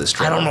because of this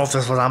trailer. I don't know if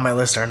this was on my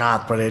list or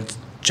not, but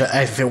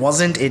if it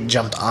wasn't, it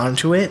jumped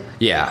onto it.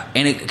 Yeah,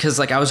 and because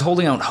like I was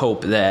holding out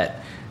hope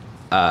that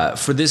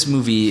for this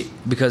movie,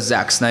 because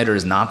Zack Snyder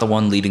is not the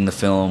one leading the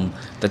film,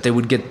 that they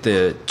would get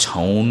the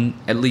tone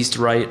at least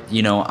right.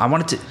 You know, I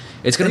wanted to.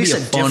 It's going to be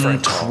a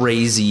fun,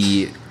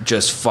 crazy,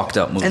 just fucked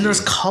up movie. And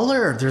there's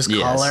color. There's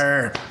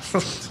color.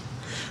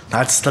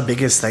 That's the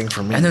biggest thing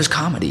for me. And there's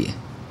comedy.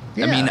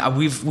 Yeah. I mean,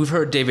 we've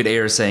heard David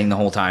Ayer saying the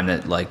whole time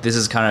that like this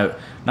is kind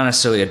of not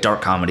necessarily a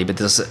dark comedy, but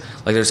this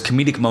like there's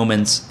comedic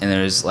moments and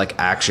there's like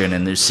action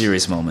and there's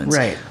serious moments.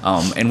 Right.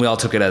 And we all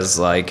took it as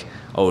like,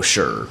 oh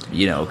sure,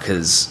 you know,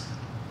 because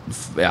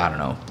I don't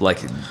know,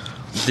 like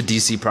the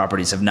DC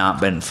properties have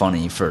not been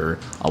funny for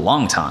a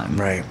long time.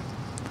 Right.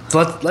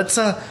 So let's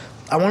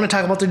I want to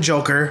talk about the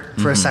Joker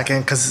for a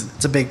second because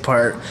it's a big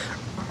part,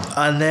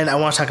 and then I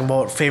want to talk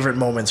about favorite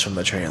moments from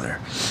the trailer.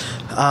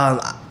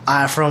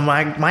 From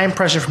my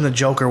impression from the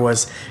Joker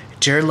was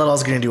Jared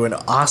Leto's going to do an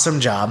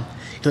awesome job.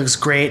 He looks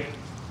great.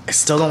 I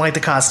still don't like the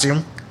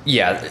costume.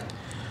 Yeah.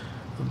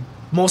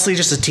 Mostly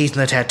just the teeth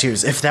and the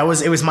tattoos. If it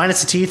was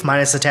minus the teeth,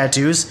 minus the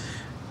tattoos,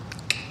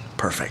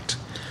 perfect.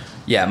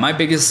 Yeah, my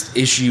biggest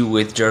issue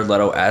with Jared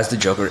Leto as the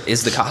Joker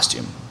is the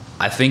costume.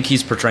 I think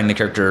he's portraying the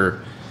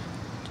character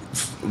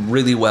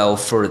really well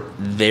for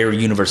their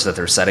universe that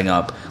they're setting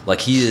up. Like,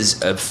 he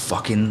is a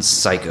fucking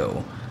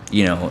psycho.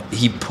 You know,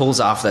 he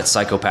pulls off that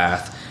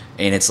psychopath,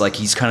 and it's like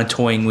he's kind of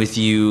toying with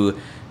you,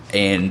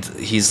 and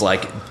he's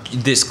like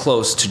this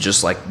close to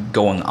just like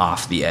going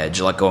off the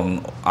edge, like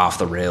going off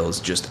the rails,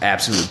 just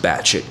absolute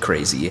batshit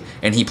crazy.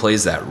 And he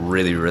plays that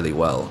really, really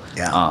well.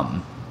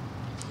 Yeah.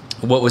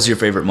 What was your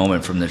favorite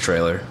moment from the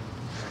trailer?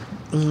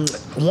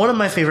 One of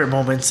my favorite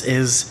moments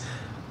is,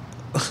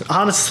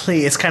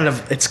 honestly, it's kind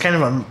of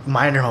a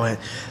minor moment,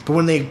 but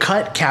when they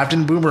cut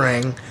Captain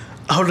Boomerang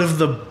out of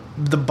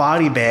the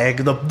body bag,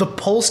 the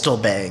postal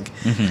bag,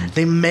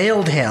 they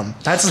mailed him.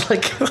 That's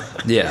like,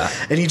 yeah,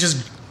 and he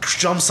just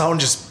jumps out and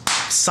just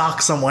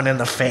socks someone in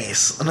the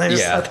face. And I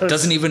just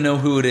doesn't even know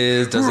who it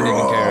is, doesn't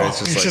even care.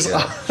 It's just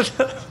like,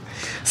 yeah.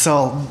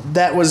 So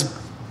that was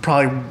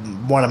probably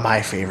one of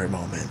my favorite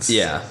moments.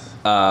 Yeah.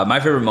 My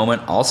favorite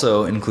moment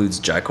also includes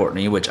Jai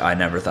Courtney, which I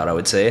never thought I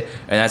would say,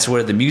 and that's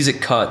where the music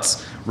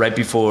cuts right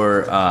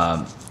before,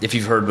 if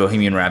you've heard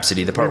Bohemian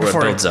Rhapsody, the part where it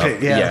builds up,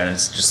 and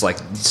it's just like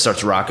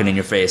starts rocking in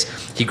your face.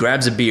 He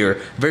grabs a beer,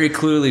 very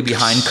clearly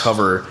behind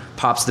cover,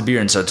 pops the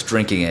beer and starts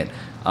drinking it,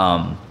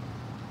 and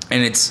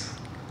it's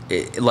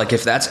like,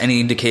 if that's any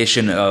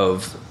indication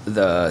of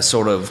the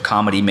sort of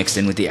comedy mixed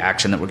in with the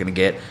action that we're gonna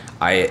get,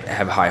 I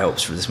have high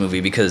hopes for this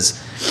movie,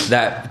 because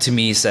that to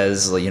me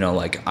says, you know,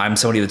 like, I'm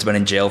somebody that's been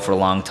in jail for a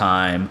long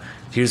time.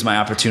 Here's my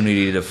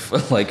opportunity to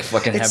like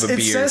fucking have a beer.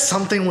 It says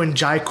something when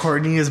Jai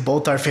Courtney is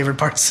both our favorite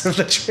parts of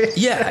the trailer.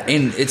 Yeah,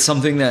 and it's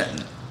something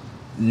that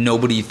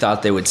nobody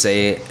thought they would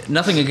say.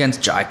 Nothing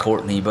against Jai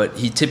Courtney, but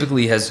he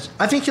typically has.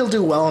 I think he'll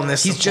do well in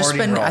this. He's just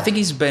been. Role. I think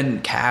he's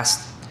been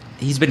cast.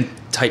 He's been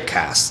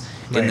typecast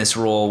in this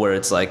role where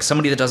it's like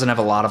somebody that doesn't have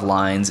a lot of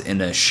lines in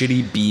a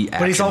shitty B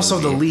action. But he's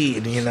also movie. the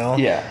lead, you know?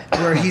 Yeah.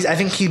 Where I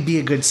think he'd be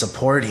a good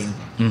supporting.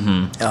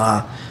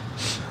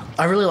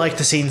 I really like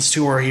the scenes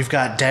too where you've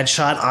got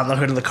Deadshot on the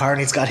hood of the car and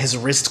he's got his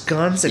wrist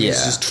guns and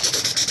he's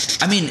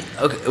just. I mean,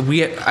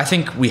 okay, I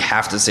think we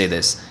have to say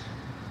this.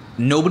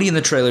 Nobody in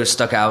the trailer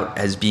stuck out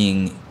as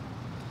being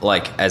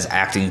like as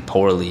acting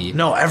poorly.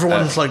 No,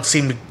 everyone's like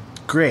seemed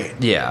great.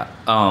 Yeah.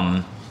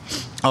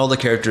 All the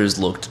characters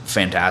looked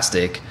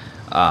fantastic.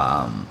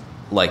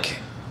 Like,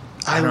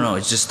 I don't know.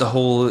 It's just the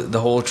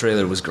whole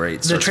trailer was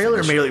great. The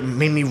trailer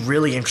made me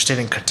really interested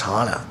in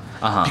Katana.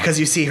 Because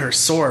you see her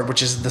sword,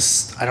 which is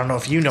this, I don't know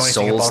if you know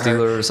anything Soul about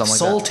Stealer her. Or something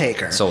Soul like that.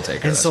 Taker. Soul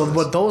Taker. And so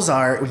what those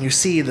are, when you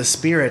see the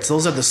spirits,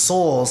 those are the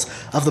souls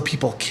of the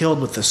people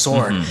killed with the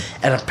sword.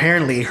 And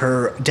apparently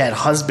her dead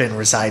husband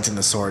resides in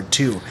the sword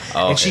too.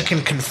 Oh, and she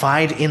can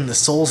confide in the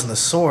souls in the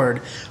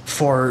sword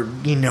for,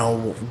 you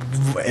know,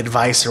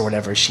 advice or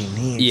whatever she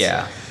needs.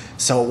 Yeah.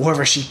 So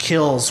whoever she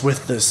kills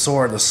with the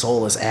sword, the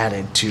soul is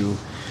added to.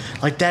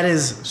 Like, that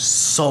is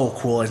so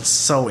cool and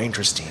so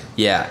interesting.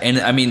 Yeah, and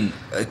I mean,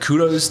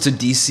 kudos to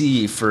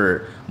DC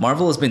for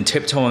Marvel has been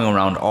tiptoeing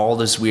around all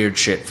this weird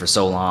shit for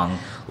so long.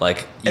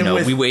 Like,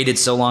 we waited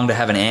so long to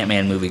have an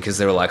Ant-Man movie because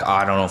they were like, oh,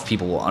 I don't know if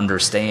people will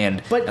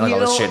understand, and like all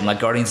this shit, and like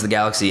Guardians of the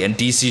Galaxy, and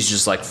DC's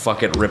just like,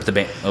 fuck it, rip the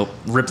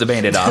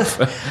Band-Aid off.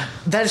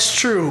 That's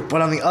true,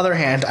 but on the other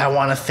hand, I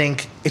want to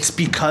think it's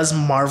because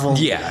Marvel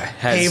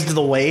paved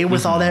the way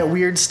with all that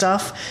weird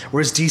stuff,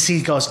 whereas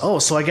DC goes, oh,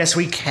 so I guess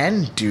we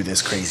can do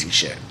this crazy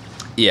shit.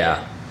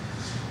 Yeah.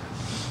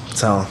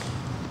 So,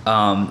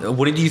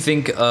 what did you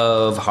think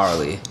of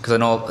Harley? Because I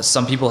know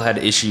some people had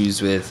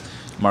issues with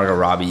Margot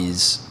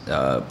Robbie's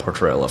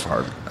portrayal of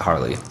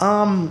Harley.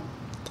 I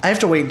have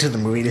to wait until the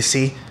movie to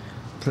see.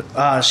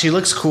 She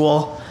looks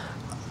cool.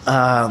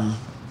 Yeah.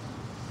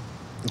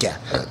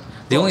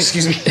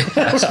 Excuse me.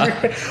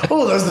 That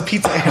was the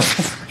pizza I had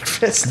for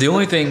breakfast. The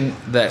only thing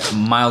that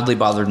mildly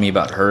bothered me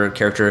about her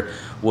character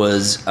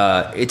was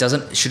she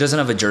doesn't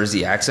have a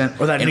Jersey accent.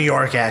 Or that New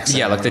York accent.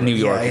 Yeah, like the New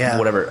York,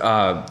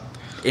 whatever.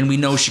 And we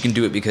know she can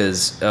do it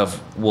because of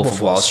Wolf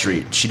of Wall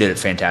Street. She did it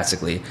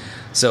fantastically.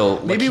 So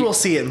maybe we'll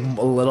see it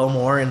a little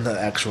more in the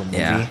actual movie.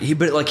 Yeah,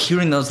 but like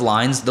hearing those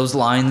lines,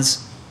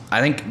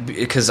 I think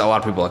because a lot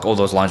of people are like, oh,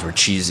 those lines were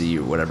cheesy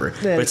or whatever.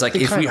 Yeah, but it's like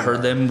if we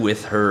heard them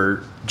with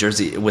her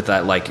Jersey, with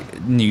that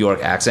like New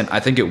York accent, I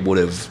think it would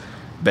have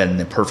been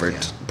the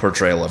perfect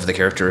portrayal of the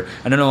character.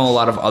 And I know a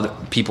lot of other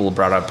people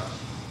brought up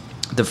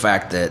the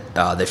fact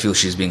that they feel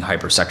she's being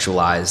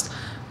hypersexualized.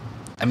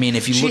 I mean,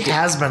 if you look, she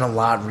has been a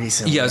lot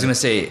recently. Yeah, I was gonna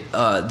say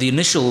the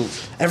initial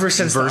ever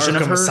since version the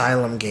Arkham of her,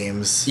 Asylum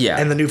games, yeah,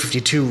 and the New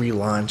 52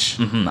 relaunch.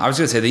 Mm-hmm. I was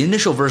gonna say the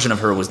initial version of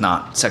her was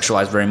not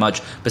sexualized very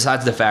much.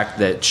 Besides the fact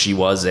that she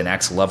was an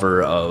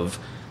ex-lover of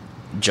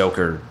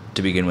Joker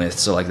to begin with,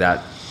 so like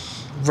that,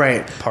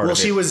 right? Part of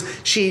it.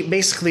 She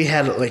basically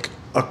had like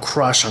a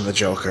crush on the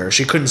Joker.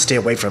 She couldn't stay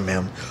away from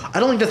him. I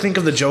don't like to think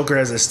of the Joker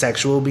as a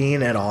sexual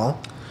being at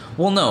all.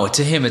 Well, no,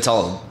 to him it's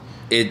all.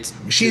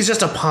 She's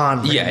just a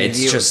pawn. Yeah,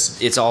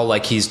 it's all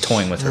like he's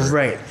toying with her.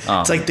 Right.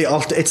 It's like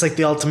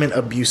the ultimate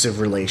abusive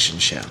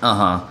relationship.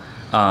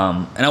 And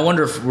I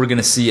wonder if we're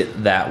gonna see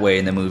it that way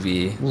in the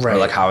movie, right? Or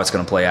like how it's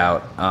gonna play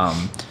out.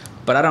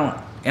 But I don't.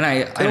 And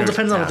it all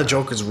depends on what the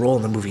Joker's role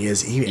in the movie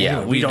is.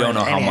 We don't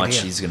know how much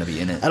he's gonna be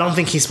in it. I don't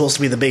think he's supposed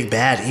to be the big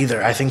bad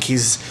either. I think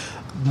he's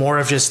more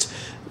of just.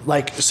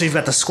 Like, so you've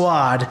got the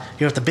Squad,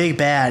 you have the big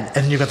bad,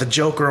 and then you've got the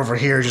Joker over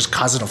here just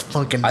causing a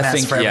fucking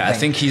mess for everything. I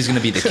think he's going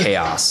to be the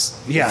chaos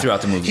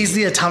throughout the movie. He's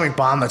the atomic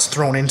bomb that's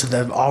thrown into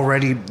the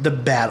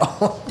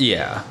battle.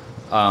 Yeah.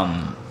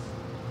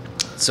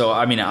 So,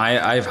 I mean,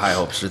 I have high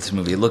hopes for this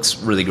movie. It looks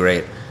really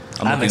great.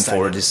 I'm looking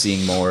forward to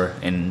seeing more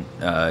and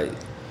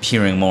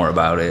hearing more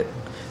about it.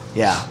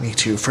 Yeah, me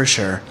too, for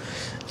sure.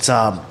 It's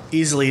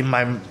easily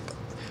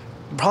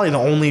probably the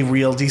only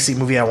real DC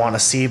movie I want to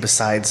see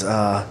besides...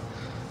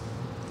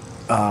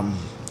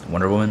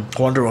 Wonder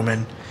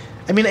Woman.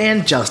 I mean,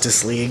 and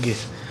Justice League,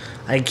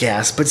 I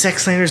guess. But Zack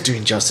Snyder's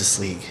doing Justice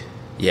League.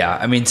 Yeah,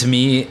 I mean, to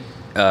me,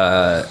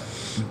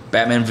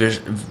 Batman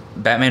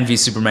v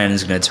Superman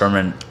is going to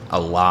determine a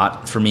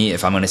lot for me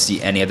if I'm going to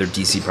see any other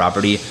DC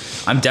property.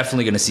 I'm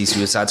definitely going to see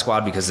Suicide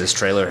Squad because this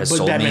trailer has sold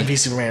me. But Batman v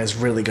Superman is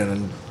really going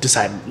to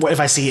decide if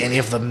I see any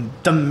of the main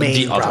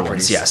properties. Other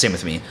ones. Yeah, same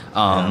with me.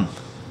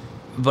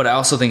 But I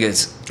also think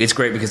it's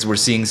great because we're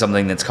seeing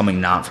something that's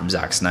coming not from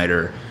Zack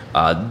Snyder.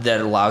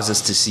 That allows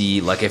us to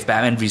see, like, if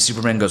Batman v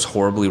Superman goes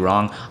horribly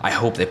wrong, I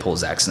hope they pull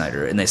Zack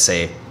Snyder and they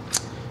say,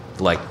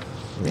 like,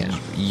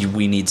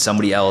 we need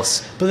somebody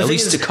else at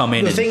least to come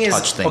in and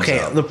touch things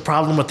up. The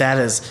problem with that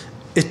is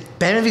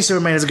Batman v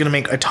Superman is going to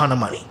make a ton of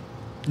money.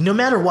 No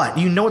matter what,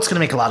 you know it's going to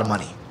make a lot of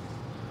money.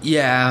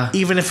 Yeah.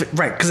 Even if...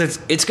 because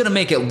it's going to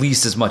make at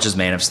least as much as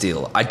Man of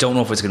Steel. I don't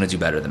know if it's going to do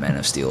better than Man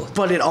of Steel.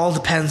 But it all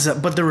depends...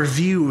 But the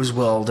reviews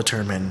will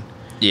determine...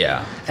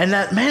 Yeah. And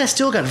that Man of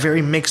Steel got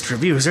very mixed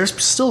reviews. There's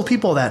still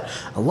people that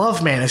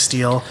love Man of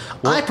Steel.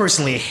 Well, I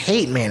personally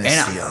hate Man of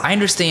Steel. I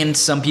understand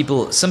some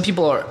people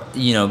are,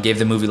 gave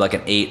the movie like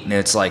an 8, and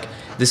it's like,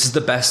 this is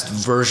the best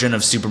version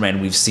of Superman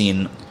we've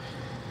seen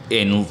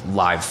in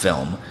live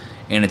film.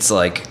 And it's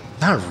like...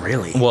 Not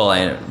really. Well,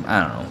 I don't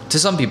know. To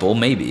some people,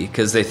 maybe,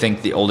 because they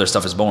think the older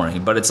stuff is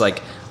boring. But it's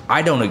like,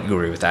 I don't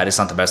agree with that. It's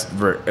not the best...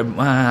 I don't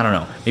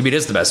know. Maybe it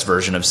is the best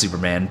version of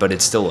Superman, but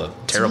it's still a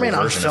terrible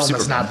version of Superman. Superman on film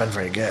has not been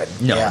very good.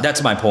 No,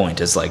 that's my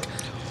point, is like,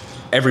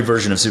 every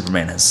version of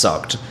Superman has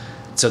sucked.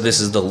 So this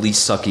is the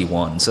least sucky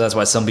one. So that's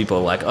why some people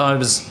are like, oh,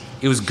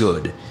 it was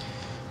good.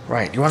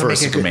 Right. You want to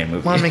make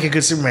a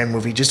good Superman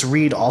movie, just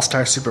read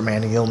All-Star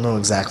Superman and you'll know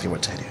exactly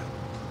what to do.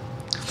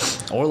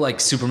 Or like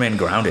Superman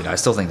Grounded. I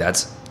still think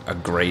that's a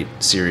great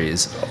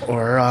series.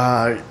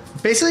 Or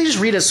basically just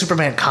read a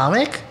Superman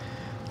comic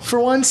for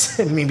once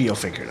and maybe you'll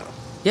figure it out.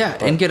 Yeah,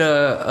 and get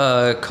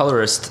a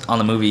colorist on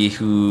the movie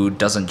who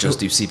doesn't just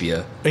do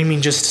sepia. You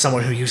mean just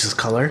someone who uses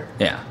color?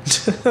 Yeah.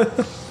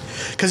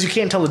 Because you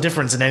can't tell the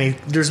difference in any...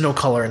 There's no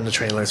color in the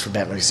trailers for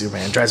Batman v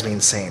Superman. It drives me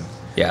insane.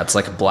 Yeah, it's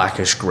like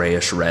blackish,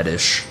 grayish,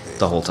 reddish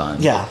the whole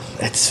time. Yeah,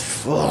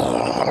 it's...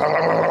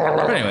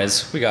 But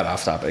anyways, we got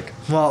off topic.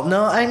 Well,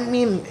 no, I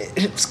mean,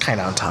 it's kind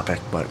of on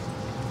topic, but...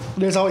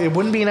 It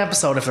wouldn't be an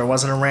episode if there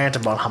wasn't a rant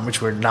about how much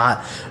we're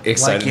not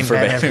excited for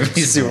Batman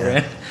v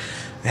Superman.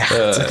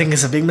 Yeah, I think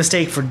it's a big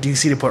mistake for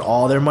DC to put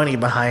all their money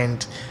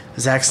behind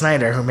Zack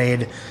Snyder, who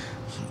made,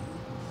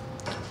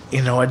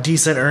 a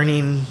decent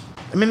earning...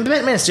 I mean,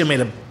 Batman still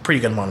made a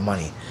pretty good amount of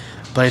money,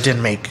 but it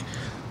didn't make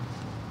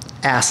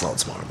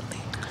assloads more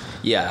money.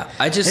 Yeah,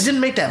 it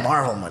didn't make that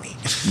Marvel money.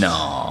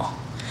 No.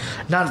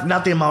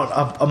 Not the amount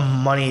of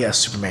money a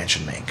Superman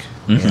should make.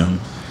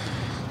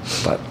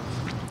 Mm-hmm. But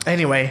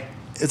anyway...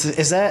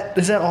 Is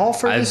that all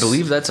for this? I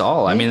believe that's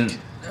all. I mean,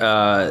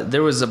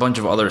 there was a bunch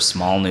of other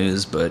small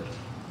news, but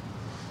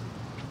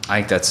I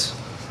think that's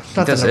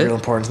nothing of real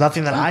importance.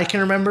 Nothing that I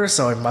can remember,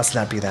 so it must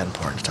not be that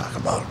important to talk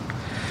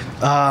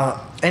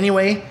about.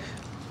 Anyway,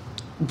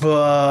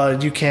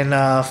 But you can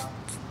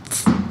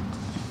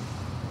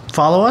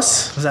follow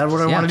us. Is that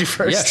what I want to do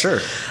first? Yeah, sure.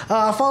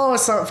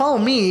 Follow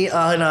me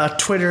on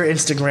Twitter,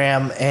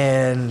 Instagram,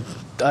 and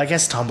I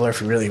guess Tumblr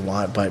if you really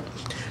want, but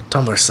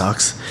Tumblr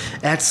sucks.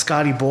 At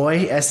Scotty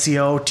Boy,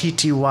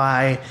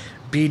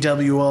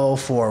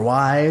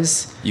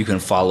 SCOTTYBWO4Ys. You can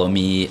follow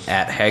me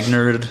at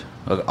Hagnerd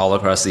all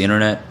across the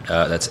internet.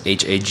 That's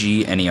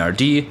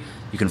HAGNERD. You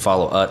can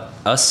follow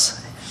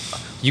us.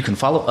 You can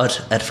follow us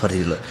at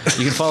Fuzzy Loaf.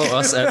 You can follow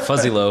us at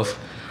Fuzzy Loaf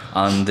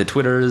on the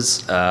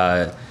Twitters.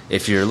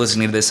 If you're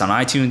listening to this on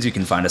iTunes, you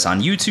can find us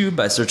on YouTube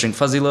by searching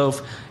Fuzzy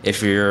Loaf.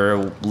 If you're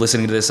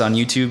listening to this on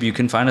YouTube, you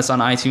can find us on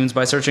iTunes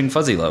by searching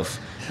Fuzzy Loaf.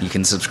 You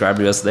can subscribe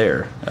to us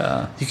there.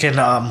 You can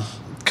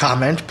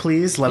comment,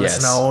 please. Let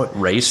us know.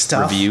 Rate,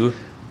 review.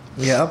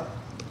 Yep.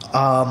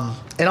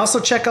 And also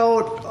check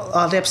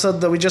out the episode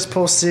that we just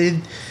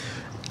posted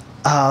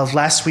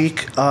last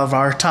week of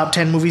our top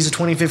 10 movies of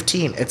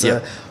 2015. It's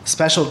a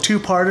special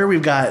two-parter.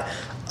 We've got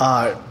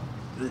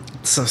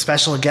some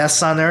special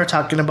guests on there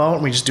talking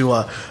about. We just do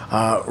a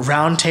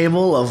round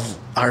table of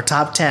our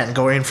top 10,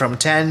 going from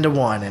 10 to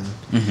 1, and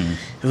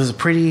it was a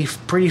pretty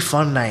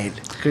fun night.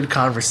 Good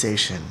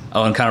conversation.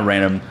 Oh, and kind of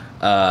random.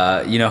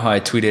 You know how I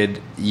tweeted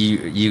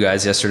you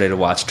guys yesterday to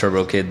watch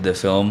Turbo Kid the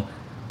film?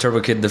 Turbo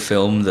Kid the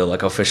film, the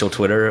like official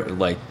Twitter,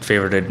 like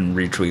favorited and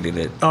retweeted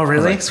it. Oh,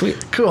 really? Like,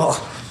 sweet, cool.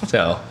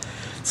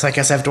 So I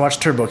guess I have to watch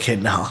Turbo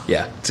Kid now.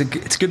 Yeah, it's a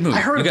good movie.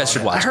 You guys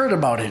should watch it. I heard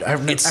about it.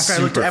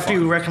 After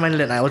you recommended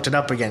it and I looked it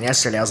up again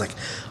yesterday, I was like,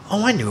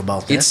 oh, I knew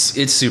about this.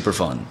 It's super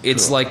fun.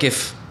 It's like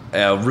if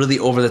a really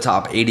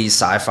over-the-top 80s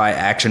sci-fi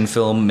action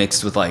film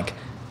mixed with like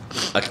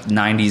a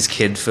 90s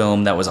kid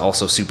film that was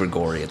also super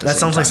gory at the same time. That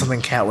sounds like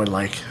something Kat would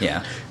like.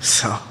 Yeah.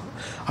 So,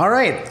 all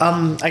right.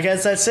 I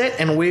guess that's it,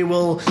 and we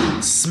will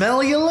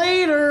smell you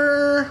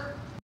later.